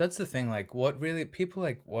like that's the thing. Like what really people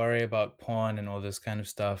like worry about porn and all this kind of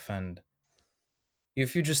stuff, and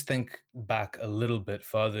if you just think back a little bit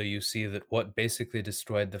further, you see that what basically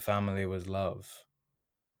destroyed the family was love.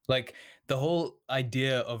 Like the whole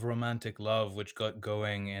idea of romantic love, which got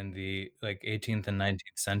going in the like 18th and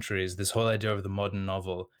 19th centuries, this whole idea of the modern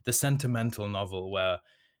novel, the sentimental novel, where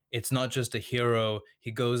it's not just a hero,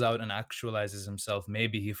 he goes out and actualizes himself.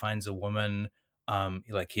 Maybe he finds a woman,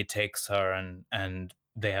 like he takes her and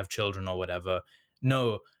they have children or whatever.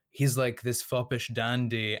 No, he's like this foppish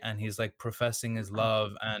dandy and he's like professing his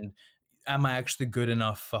love and am I actually good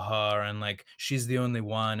enough for her? And like she's the only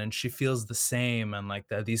one, and she feels the same, and like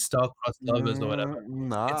these star-crossed lovers or whatever.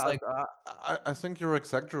 It's Nah, like I think you're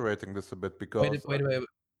exaggerating this a bit wait, because, wait, wait,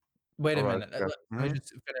 wait all a right, minute. yeah, Let me just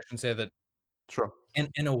finish and say that sure.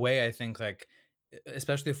 in a way, I think like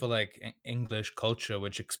especially for like English culture,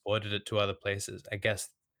 which exported it to other places. I guess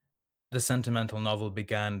the sentimental novel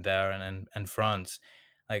began there and France.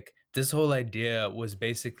 Like this whole idea was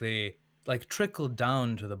basically like trickled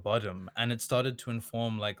down to the bottom and it started to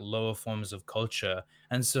inform like lower forms of culture.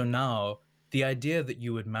 And so now the idea that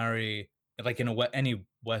you would marry like in any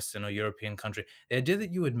Western or European country, the idea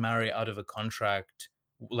that you would marry out of a contract,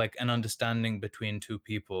 like an understanding between two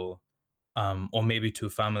people, or maybe two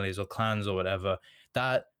families or clans or whatever,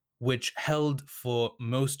 that which held for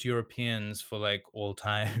most Europeans for like all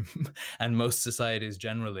time and most societies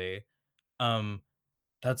generally, um,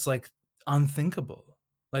 that's like unthinkable.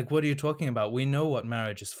 Like, what are you talking about? We know what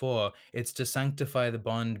marriage is for. It's to sanctify the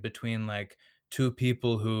bond between like two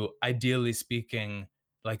people who, ideally speaking,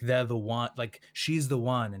 like they're the one, like she's the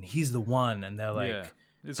one and he's the one, and they're Yeah, like,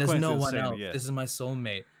 it's there's quite no one insane. else. Yeah, This is my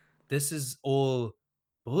soulmate. This is all,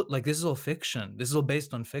 like, this is all fiction. This is all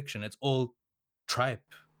based on fiction. It's all tripe.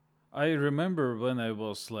 I remember when I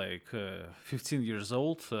was like 15 years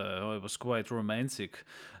old, I was quite romantic.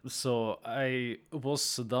 So I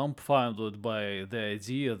was dumbfounded by the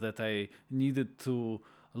idea that I needed to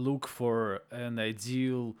look for an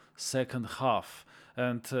ideal second half.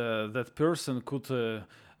 And that person could.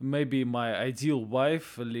 Maybe my ideal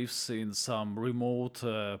wife lives in some remote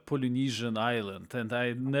Polynesian island, and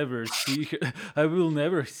I never see her. I will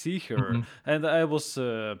never see her, Mhm. and I was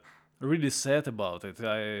really sad about it.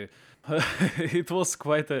 I it was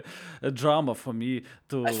quite a drama for me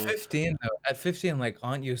At to. 15, though, at 15, like,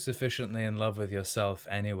 aren't you sufficiently in love with yourself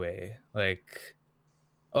anyway? Like,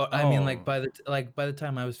 or I mean, like Oh, by the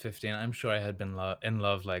time I was 15, I'm sure I had been in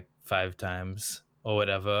love like 5 times or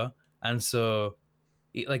whatever. And so,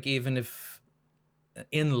 like, even if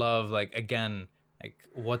in love, like again, Like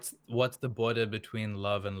what's the border between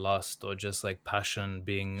love and lust, or just like passion,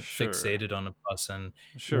 being Sure. fixated on a person?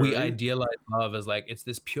 We Sure. idealize love as like it's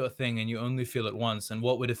this pure thing and you only feel it once. And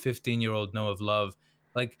what would a 15-year-old know of love?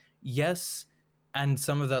 Like, yes, and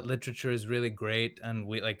some of that literature is really great, and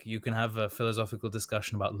we like you can have a philosophical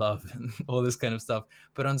discussion about love and all this kind of stuff.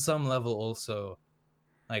 But on some level also,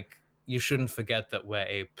 like, you shouldn't forget that we're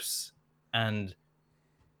apes. And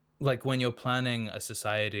like when you're planning a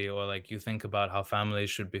society, or like you think about how families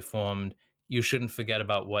should be formed, you shouldn't forget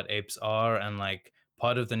about what apes are. And like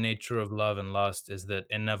part of the nature of love and lust is that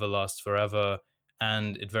it never lasts forever,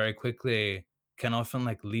 and it very quickly can often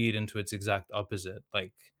like lead into its exact opposite.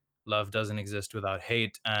 Like love doesn't exist without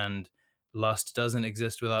hate, and lust doesn't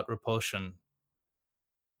exist without repulsion.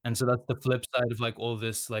 And so that's the flip side of, like, all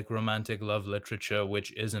this, like, romantic love literature,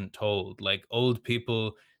 which isn't told. Like, old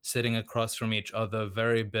people sitting across from each other,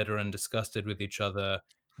 very bitter and disgusted with each other,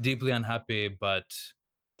 deeply unhappy, but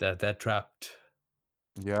they're trapped.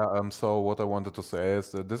 Yeah, so what I wanted to say is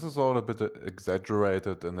that this is all a bit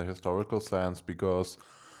exaggerated in the historical sense because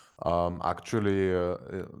actually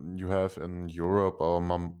you have in Europe or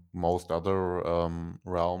most other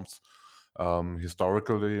realms,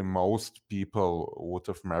 historically most people would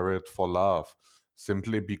have married for love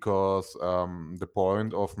simply because the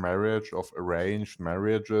point of marriage, of arranged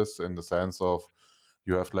marriages in the sense of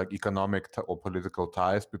you have like economic or political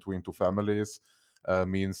ties between two families,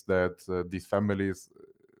 means that these families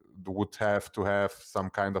would have to have some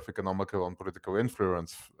kind of economical and political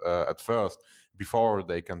influence at first before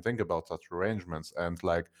they can think about such arrangements. And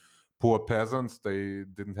like poor peasants, they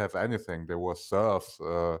didn't have anything. They were serfs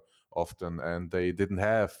often, and they didn't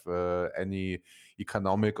have any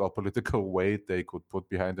economic or political weight they could put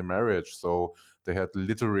behind the marriage. So they had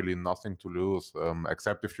literally nothing to lose,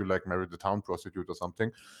 except if you like married a town prostitute or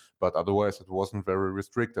something. But otherwise, it wasn't very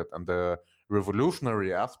restricted. And the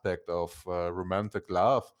revolutionary aspect of romantic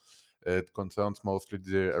love, it concerns mostly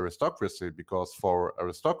the aristocracy, because for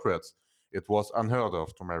aristocrats it was unheard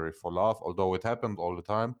of to marry for love, although it happened all the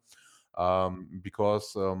time.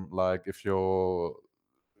 Because like if you're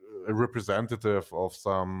a representative of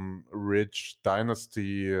some rich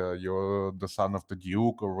dynasty, you're the son of the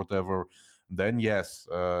duke or whatever, then yes,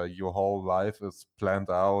 your whole life is planned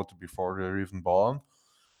out before you're even born,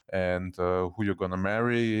 and who you're gonna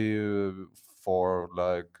marry for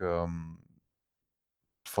like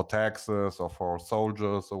for taxes or for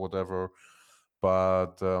soldiers or whatever.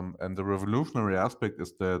 But and the revolutionary aspect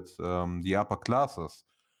is that the upper classes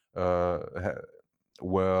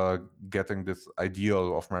were getting this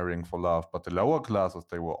ideal of marrying for love, but the lower classes,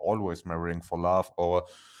 they were always marrying for love, or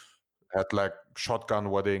had like shotgun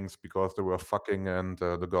weddings because they were fucking and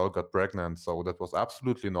the girl got pregnant. So that was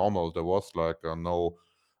absolutely normal. There was like no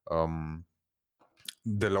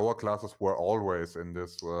the lower classes were always in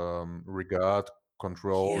this regard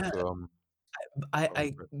controlled. Yeah.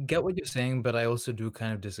 I get what you're saying, but I also do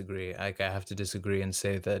kind of disagree. Like, I have to disagree and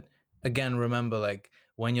say that, again, remember, like,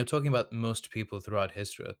 when you're talking about most people throughout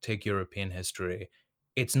history, take European history,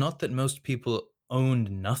 it's not that most people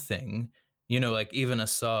owned nothing. You know, like, even a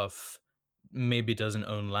serf maybe doesn't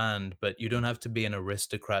own land, but you don't have to be an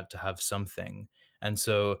aristocrat to have something. And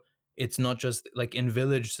so it's not just like in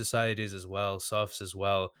village societies as well, serfs as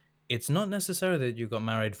well, it's not necessarily that you got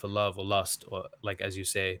married for love or lust, or like as you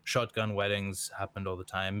say, shotgun weddings happened all the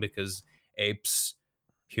time because apes,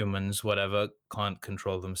 humans, whatever, can't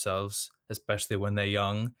control themselves, especially when they're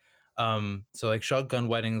young. So like shotgun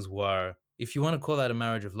weddings were, if you want to call that a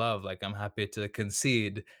marriage of love, like I'm happy to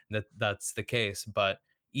concede that that's the case. But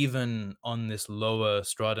even on this lower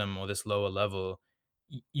stratum or this lower level,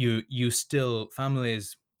 you still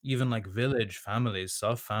families, even like village families,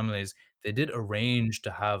 soft families, they did arrange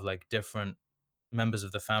to have like different members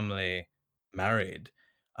of the family married.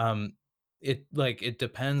 Um, it like it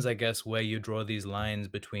depends, I guess, where you draw these lines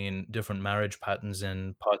between different marriage patterns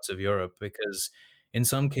in parts of Europe, because in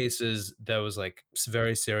some cases there was like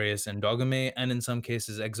very serious endogamy, and in some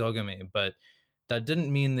cases exogamy, but that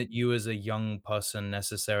didn't mean that you as a young person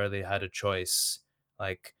necessarily had a choice.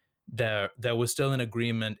 Like there was still an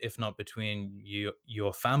agreement, if not between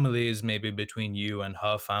your families, maybe between you and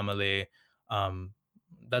her family. Um,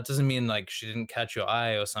 that doesn't mean like she didn't catch your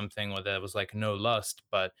eye or something, or there was like no lust,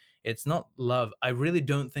 but it's not love. I really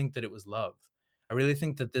don't think that it was love. I really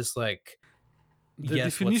think that this like, The yes,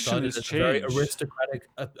 what definition started is as a very changed. aristocratic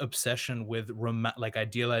obsession with like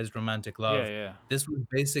idealized romantic Yeah, love, yeah. this was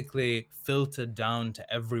basically filtered down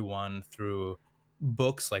to everyone through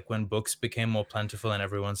books, like when books became more plentiful and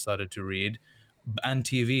everyone started to read, and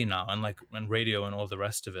TV now, and like and radio and all the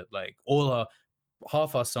rest of it. Like all our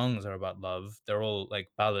half our songs are about love. They're all like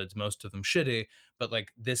ballads, most of them shitty, but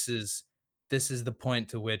like this is the point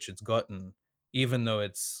to which it's gotten, even though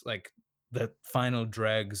it's like the final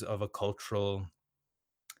dregs of a cultural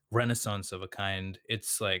renaissance of a kind.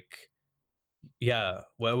 It's like, yeah,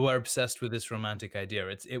 we're obsessed with this romantic idea.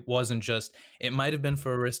 It wasn't just, it might have been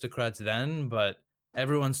for aristocrats then, but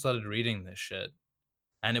everyone started reading this shit,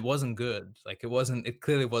 and it wasn't good. Like it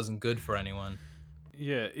clearly wasn't good for anyone.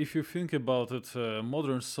 Yeah, if you think about it,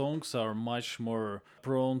 modern songs are much more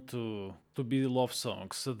prone to be love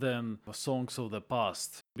songs than songs of the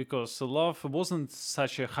past, because love wasn't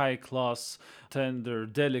such a high class, tender,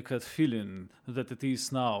 delicate feeling that it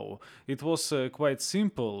is now. It was quite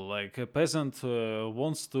simple, like a peasant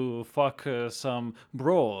wants to fuck some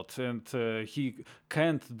broad, and he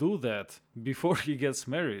can't do that before he gets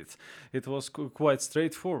married. It was quite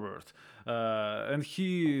straightforward. And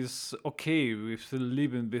he is okay with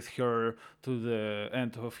living with her to the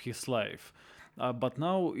end of his life. But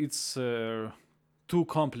now it's too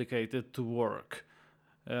complicated to work.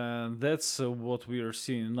 And that's what we are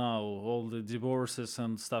seeing now, all the divorces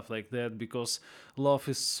and stuff like that, because love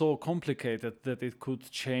is so complicated that it could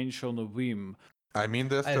change on a whim. I mean,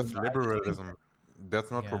 there's I, just I just think, liberalism.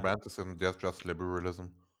 That's not yeah, romanticism. There's just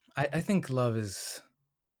liberalism. I think love is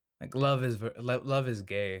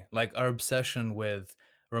gay. Like our obsession with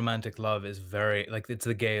romantic love is very, like, it's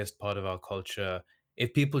the gayest part of our culture.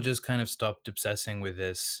 If people just kind of stopped obsessing with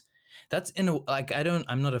this, that's in a, like,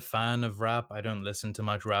 I'm not a fan of rap. I don't listen to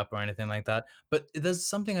much rap or anything like that. But there's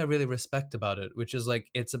something I really respect about it, which is like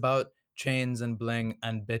it's about chains and bling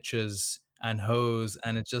and bitches and hoes,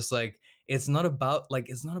 and it's just like it's not about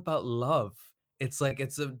love. It's like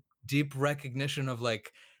it's a deep recognition of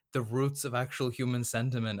like the roots of actual human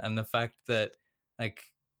sentiment, and the fact that like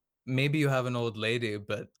maybe you have an old lady,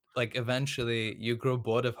 but like eventually you grow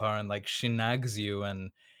bored of her and like she nags you,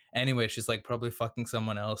 and anyway she's like probably fucking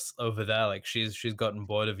someone else over there, like she's gotten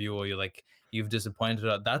bored of you, or you've disappointed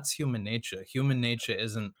her. That's human nature. Human nature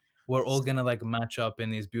isn't we're all gonna like match up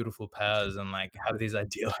in these beautiful pairs and like have these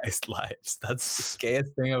idealized lives. That's the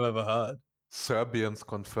gayest thing I've ever heard. Serbians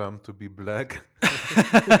confirmed to be black.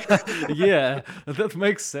 Yeah, that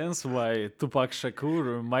makes sense why Tupac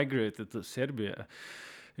Shakur migrated to Serbia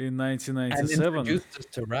in And 1997. introduced us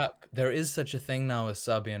to rap. There is such a thing now as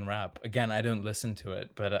Serbian rap. Again, I don't listen to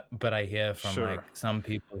it, but I hear from Sure. like some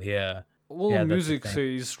people here. All Yeah, that's a music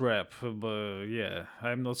thing. is rap, but yeah,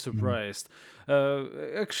 I'm not Mhm. surprised.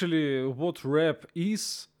 Actually, what rap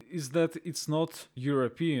is that it's not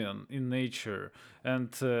European in nature,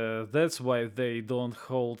 and that's why they don't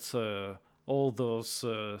hold all those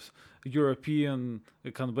European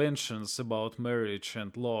conventions about marriage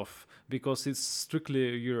and love, because it's strictly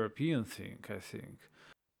a European thing, I think.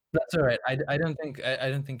 That's all right. I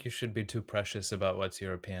don't think you should be too precious about what's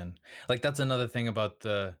European. Like that's another thing about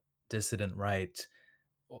the dissident right.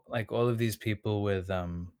 Like all of these people with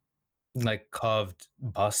like carved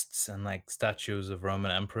busts and like statues of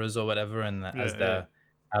Roman emperors or whatever, and as Yeah, yeah. their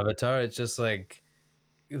avatar, it's just like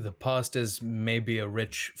the past is maybe a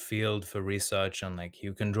rich field for research, and like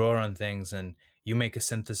you can draw on things and you make a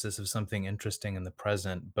synthesis of something interesting in the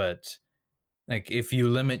present. But like if you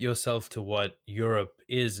limit yourself to what Europe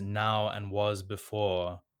is now and was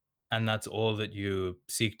before, and that's all that you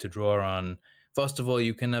seek to draw on, first of all,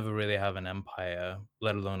 you can never really have an empire,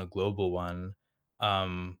 let alone a global one,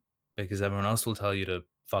 um, because everyone else will tell you to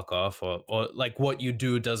fuck off, or like what you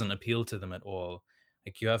do doesn't appeal to them at all.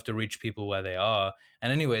 Like you have to reach people where they are.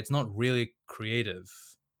 And anyway, it's not really creative.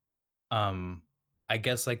 Um, I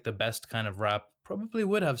guess like the best kind of rap probably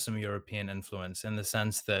would have some European influence in the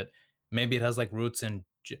sense that maybe it has like roots in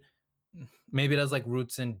maybe it has like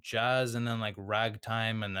roots in jazz and then like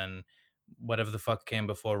ragtime and then whatever the fuck came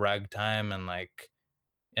before ragtime, and like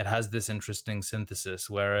it has this interesting synthesis,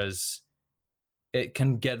 whereas it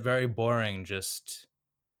can get very boring just,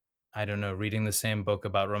 I don't know, reading the same book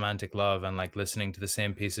about romantic love and like listening to the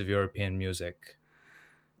same piece of European music.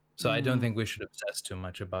 So I don't think we should obsess too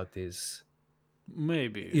much about these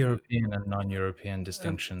Maybe. European and non-European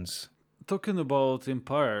distinctions. Talking about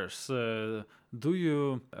empires, do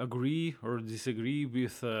you agree or disagree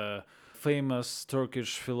with famous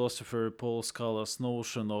Turkish philosopher Paul Scala's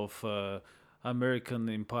notion of American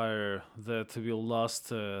empire that will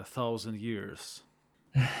last 1,000 years?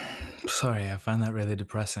 Sorry, I find that really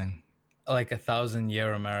depressing. Like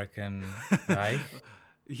 1,000-year American Reich?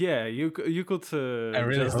 Yeah, you could I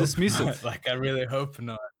really just hope dismiss not. it. Like, I really hope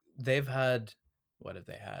not. They've had, what have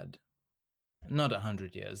they had? Not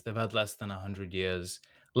 100 years. They've had less than 100 years.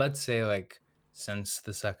 Let's say, like, since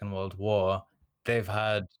the Second World War, they've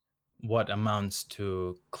had what amounts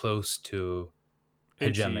to close to 80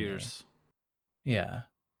 hegemony. years. Yeah.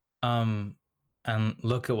 Um, And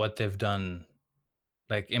look at what they've done.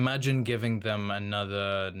 Like, imagine giving them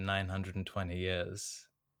another 920 years.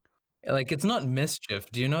 Like, it's not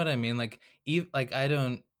mischief. Do you know what I mean? Like, like I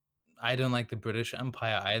don't like the British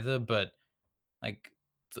Empire either, but like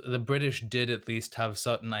the British did at least have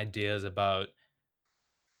certain ideas about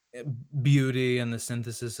uh, beauty and the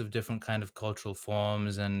synthesis of different kind of cultural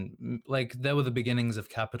forms, and like there were the beginnings of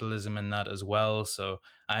capitalism in that as well. So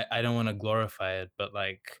I don't want to glorify it, but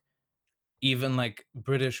like even like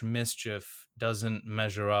British mischief doesn't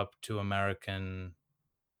measure up to Americanism.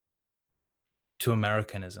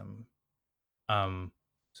 Um,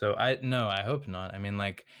 so I no, I hope not. I mean,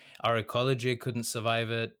 like our ecology couldn't survive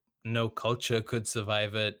it. No culture could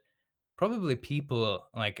survive it. Probably people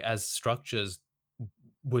like as structures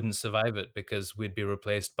wouldn't survive it because we'd be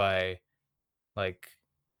replaced by like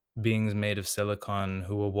beings made of silicon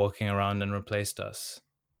who were walking around and replaced us.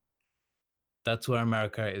 That's where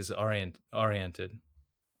America is oriented.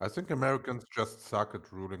 I think Americans just suck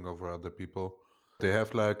at ruling over other people. They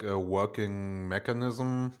have like a working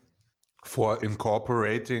mechanism for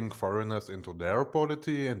incorporating foreigners into their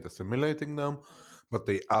polity and assimilating them, but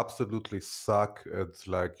they absolutely suck at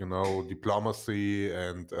like, you know, diplomacy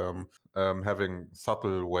and having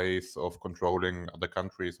subtle ways of controlling other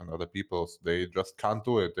countries and other peoples. They just can't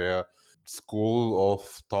do it. They're school of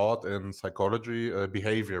thought in psychology,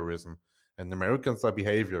 behaviorism. And Americans are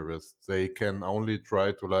behaviorists. They can only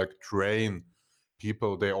try to like train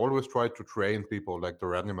people. They always try to train people like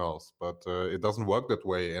they're animals, but it doesn't work that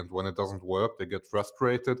way. And when it doesn't work, they get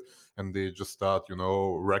frustrated and they just start, you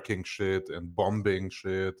know, wrecking shit and bombing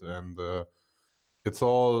shit. And it's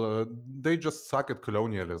all, they just suck at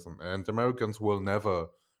colonialism. And Americans will never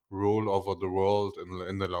rule over the world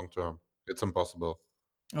in the long term. It's impossible.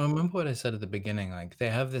 I remember what I said at the beginning. Like they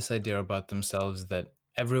have this idea about themselves that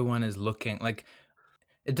everyone is looking like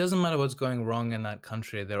it doesn't matter what's going wrong in that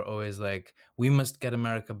country. They're always like, we must get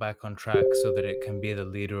America back on track so that it can be the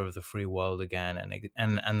leader of the free world again,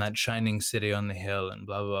 and that shining city on the hill, and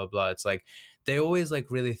blah blah blah. It's like they always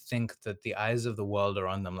like really think that the eyes of the world are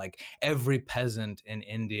on them. Like every peasant in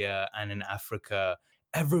India and in Africa,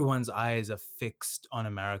 everyone's eyes are fixed on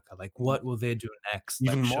America. Like, what will they do next?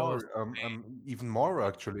 Even Like, show us. more, even more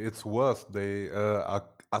actually, it's worse. They are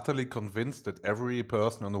utterly convinced that every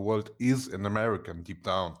person in the world is an American deep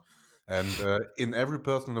down. And in every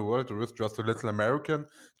person in the world, there is just a little American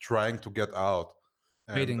trying to get out.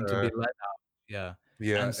 And Waiting to be let out. Yeah.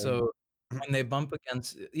 yeah, And and so when they bump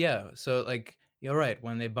against yeah, so like you're right,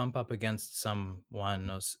 when they bump up against someone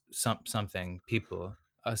or something, people,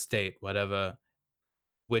 a state, whatever,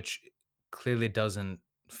 which clearly doesn't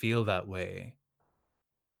feel that way.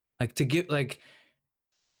 Like to give like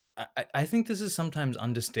I think this is sometimes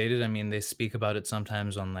understated. I mean, they speak about it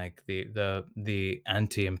sometimes on like the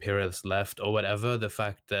anti-imperialist left or whatever. The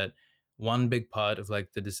fact that one big part of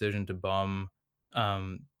like the decision um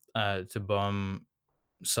to bomb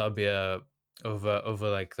Serbia over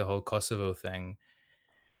like the whole Kosovo thing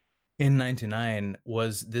in 99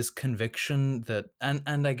 was this conviction that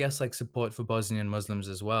and I guess like support for Bosnian Muslims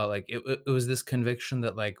as well. Like it was this conviction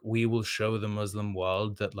that like we will show the Muslim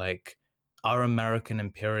world that like our American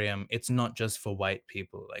imperium, it's not just for white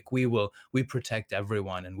people. Like we protect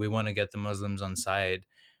everyone and we want to get the Muslims on side.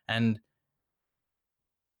 And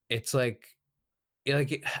it's like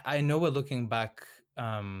I know we're looking back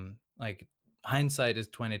like hindsight is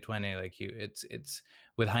 2020, like it's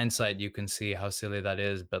with hindsight you can see how silly that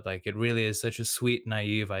is, but like it really is such a sweet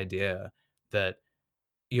naive idea that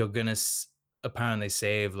you're gonna apparently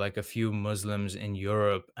save like a few Muslims in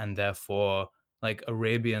Europe and therefore like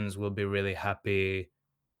Arabians will be really happy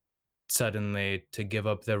suddenly to give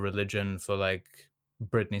up their religion for like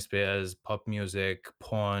Britney Spears, pop music,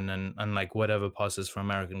 porn, and like whatever passes for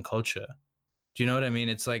American culture. Do you know what I mean?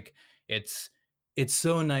 It's like it's it's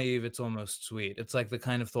so naive, it's almost sweet. It's like the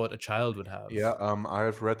kind of thought a child would yeah, have. I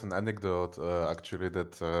have read an anecdote actually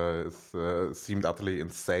that seemed utterly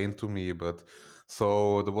insane to me. But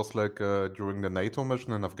so there was like during the NATO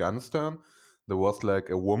mission in Afghanistan, there was like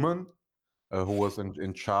a woman who was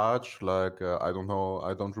in charge. Like I don't know,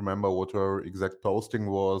 I don't remember what her exact posting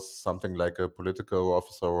was. Something like a political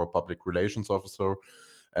officer or a public relations officer.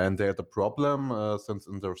 And they had a problem since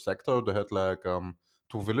in their sector they had like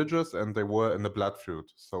two villages and they were in a blood feud.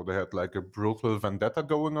 So they had like a brutal vendetta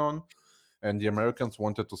going on, and the Americans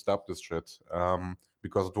wanted to stop this shit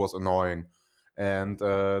because it was annoying. And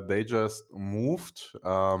they just moved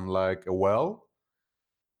like a well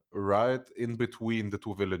right in between the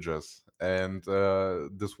two villages. And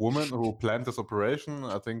this woman who planned this operation,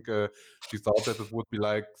 I think she thought that it would be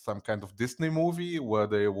like some kind of Disney movie where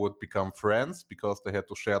they would become friends because they had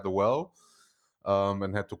to share the well.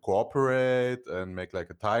 and had to cooperate and make like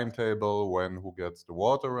a timetable when who gets the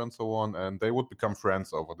water and so on. And they would become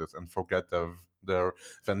friends over this and forget their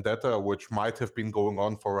vendetta, which might have been going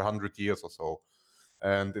on for 100 years or so.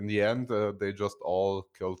 And in the end, they just all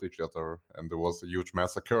killed each other, and there was a huge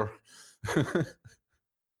massacre.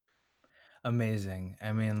 Amazing.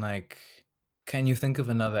 I mean, like, can you think of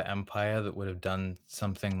another empire that would have done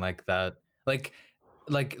something like that?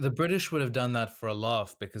 Like the British would have done that for a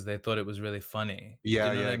laugh because they thought it was really funny. Do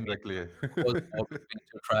Yeah, you know yeah, what I mean? exactly. Cause war between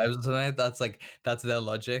two tribes or something. That's their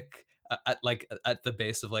logic at the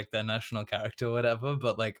base of like their national character or whatever.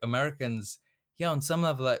 But like Americans, yeah, on some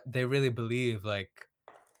level, like, they really believe like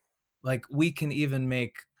we can even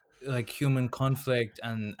make like human conflict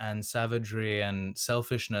and savagery and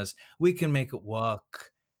selfishness, we can make it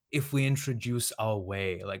work if we introduce our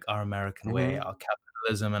way, like our American way, Hmm. our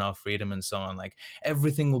capitalism and our freedom and so on. Like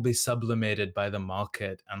everything will be sublimated by the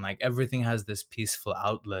market, and like everything has this peaceful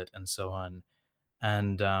outlet and so on.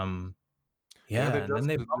 And Yeah, yeah, they and then just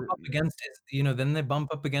they bump up against then they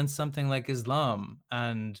bump up against something like Islam.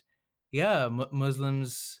 And yeah,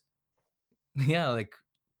 Muslims, yeah, like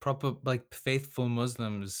proper, like faithful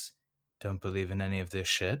Muslims don't believe in any of this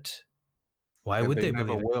shit. Why and would they they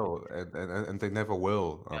never believe in it? will, and they never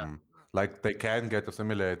will. Yeah. Like they can get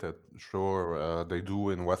assimilated, sure, they do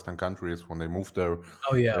in Western countries when they move there,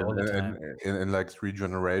 Oh yeah, all and the time. in like 3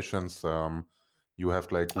 generations, you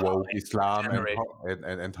have like Oh, woke like Islam and generation.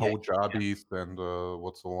 and Yeah, hijabis and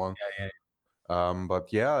what so on. yeah, yeah.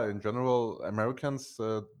 But yeah, in general, Americans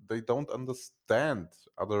they don't understand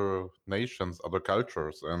other nations, other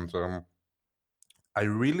cultures, and I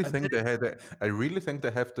really They- think I really think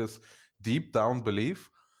they have this deep down belief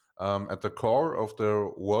at the core of their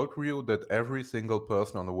worldview that every single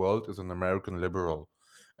person on the world is an American liberal.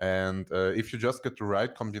 And if you just get the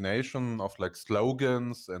right combination of like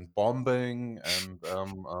slogans and bombing and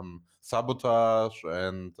sabotage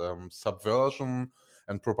and subversion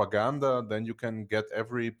and propaganda, then you can get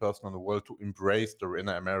every person in the world to embrace their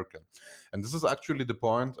inner American. And this is actually the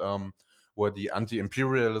point where the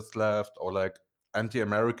anti-imperialist left or like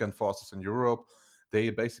anti-American forces in Europe, they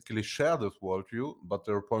basically share this worldview, but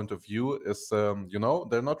their point of view is,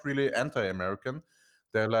 they're not really anti-American.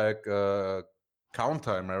 They're like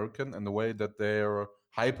counter-American in the way that they're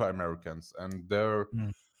hyper-Americans, and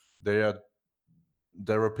Mm. their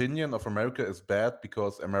their opinion of America is bad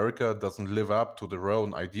because America doesn't live up to their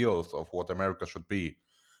own ideals of what America should be.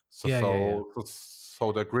 So, Yeah, yeah, yeah.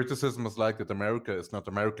 so the criticism is like that America is not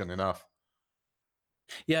American enough.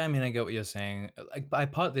 Yeah, I mean, I get what you're saying. Like, I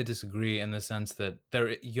partly disagree in the sense that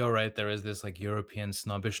you're right. There is this like European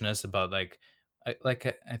snobbishness about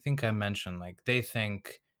I think I mentioned, like they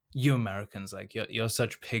think you Americans, like you're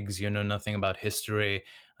such pigs. You know nothing about history.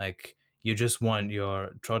 Like you just want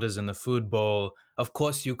your trotters in the food bowl. Of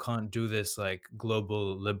course, you can't do this like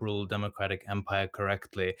global liberal democratic empire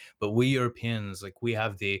correctly. But we Europeans, like we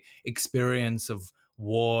have the experience of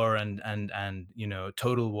war and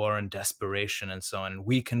total war and desperation and so on, and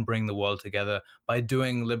we can bring the world together by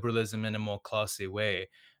doing liberalism in a more classy way.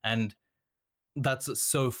 And that's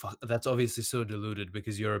obviously so deluded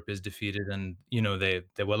because Europe is defeated, and they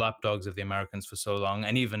were lapdogs of the Americans for so long,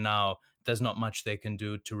 and even now there's not much they can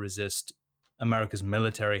do to resist America's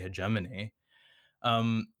military hegemony.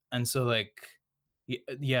 And so like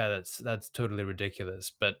yeah, that's totally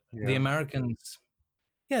ridiculous. But the Yeah. Americans,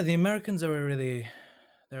 yeah, the Americans are a really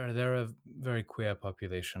they're a very queer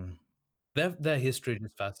population. Their history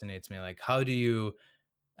just fascinates me. Like, how do you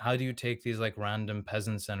take these like random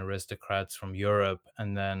peasants and aristocrats from Europe,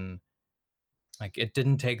 and then like it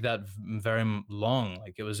didn't take that very long.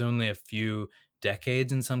 Like it was only a few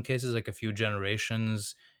decades in some cases, like a few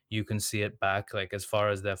generations. You can see it back like as far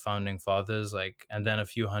as their founding fathers, like, and then a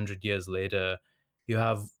few hundred years later, you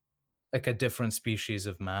have like a different species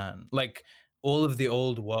of man. Like all of the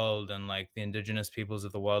old world and like the indigenous peoples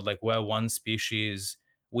of the world, like we're one species.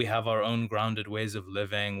 We have our own grounded ways of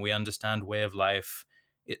living. We understand way of life.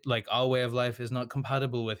 Like our way of life is not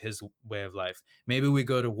compatible with his way of life. Maybe we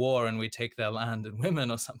go to war and we take their land and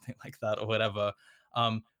women or something like that or whatever.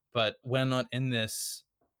 But we're not in this.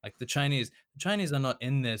 Like the Chinese are not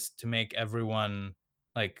in this to make everyone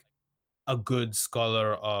like a good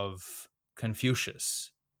scholar of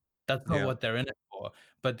Confucius. That's not Yeah. what they're in it for.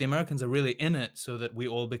 But the Americans are really in it so that we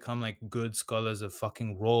all become like good scholars of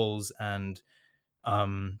fucking Rawls and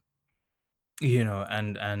um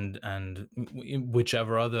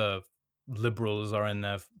whichever other liberals are in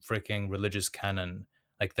their freaking religious canon,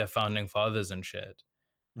 like their founding fathers and shit.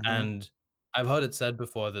 Hmm. And I've heard it said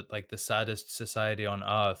before that like the saddest society on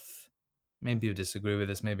earth, maybe you disagree with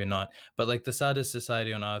this, maybe not, but like the saddest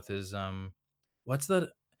society on earth is what's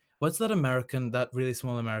that American, that really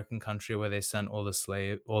small American country where they sent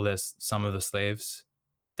some of the slaves?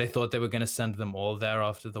 They thought they were going to send them all there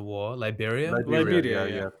after the war. Liberia? Liberia, Liberia, yeah,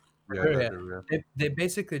 yeah. yeah, yeah, Liberia. Liberia. They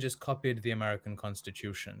basically just copied the American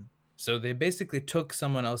Constitution. So they basically took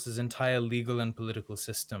someone else's entire legal and political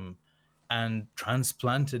system and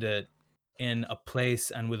transplanted it in a place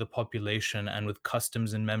and with a population and with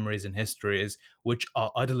customs and memories and histories which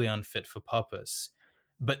are utterly unfit for purpose.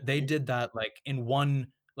 But they did that like in one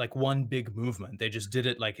big movement. They just did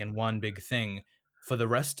it like in one big thing. For the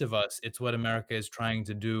rest of us, it's what America is trying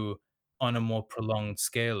to do on a more prolonged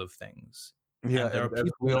scale of things. Yeah, And there are and as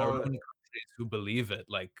people we in our all own countries who believe it,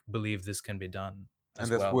 like believe this can be done and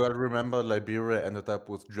as as we well. all remember, Liberia ended up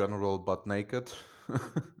with General Butt Naked.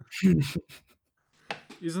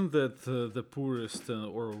 Isn't that the poorest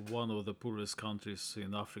or one of the poorest countries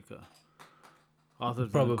in Africa? Other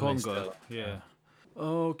than Probably Congo, still. yeah.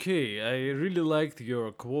 Okay, I really liked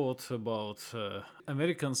your quote about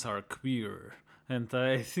Americans are queer, and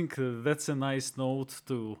I think that's a nice note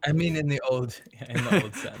to. I mean, in the old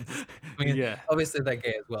sense. I mean, Yeah, obviously they're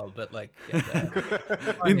gay as well, but like, yeah, they're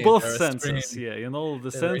in funny. both They're a senses, strange. yeah, in all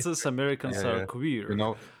the They're very senses, strange. Americans Yeah, are yeah. queer. You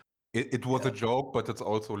know, it was a Yeah. joke, but it's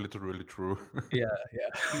also literally true. Yeah,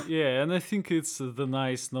 yeah. Yeah, and I think it's the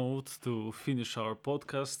nice note to finish our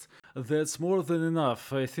podcast. That's more than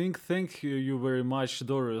enough. I think thank you very much,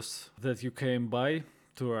 Doris, that you came by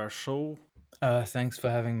to our show. Thanks for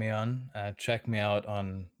having me on. Check me out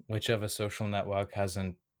on whichever social network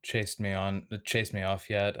hasn't chased me off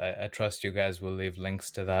yet. I trust you guys will leave links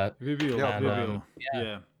to that. We will, Yeah, of And we course. will. yeah,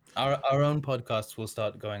 Yeah. our own podcasts will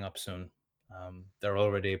start going up soon. They're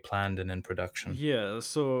already planned and in production. Yeah,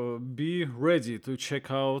 so be ready to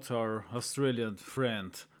check out our Australian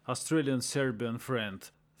Serbian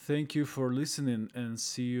friend. Thank you for listening and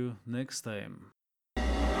see you next time.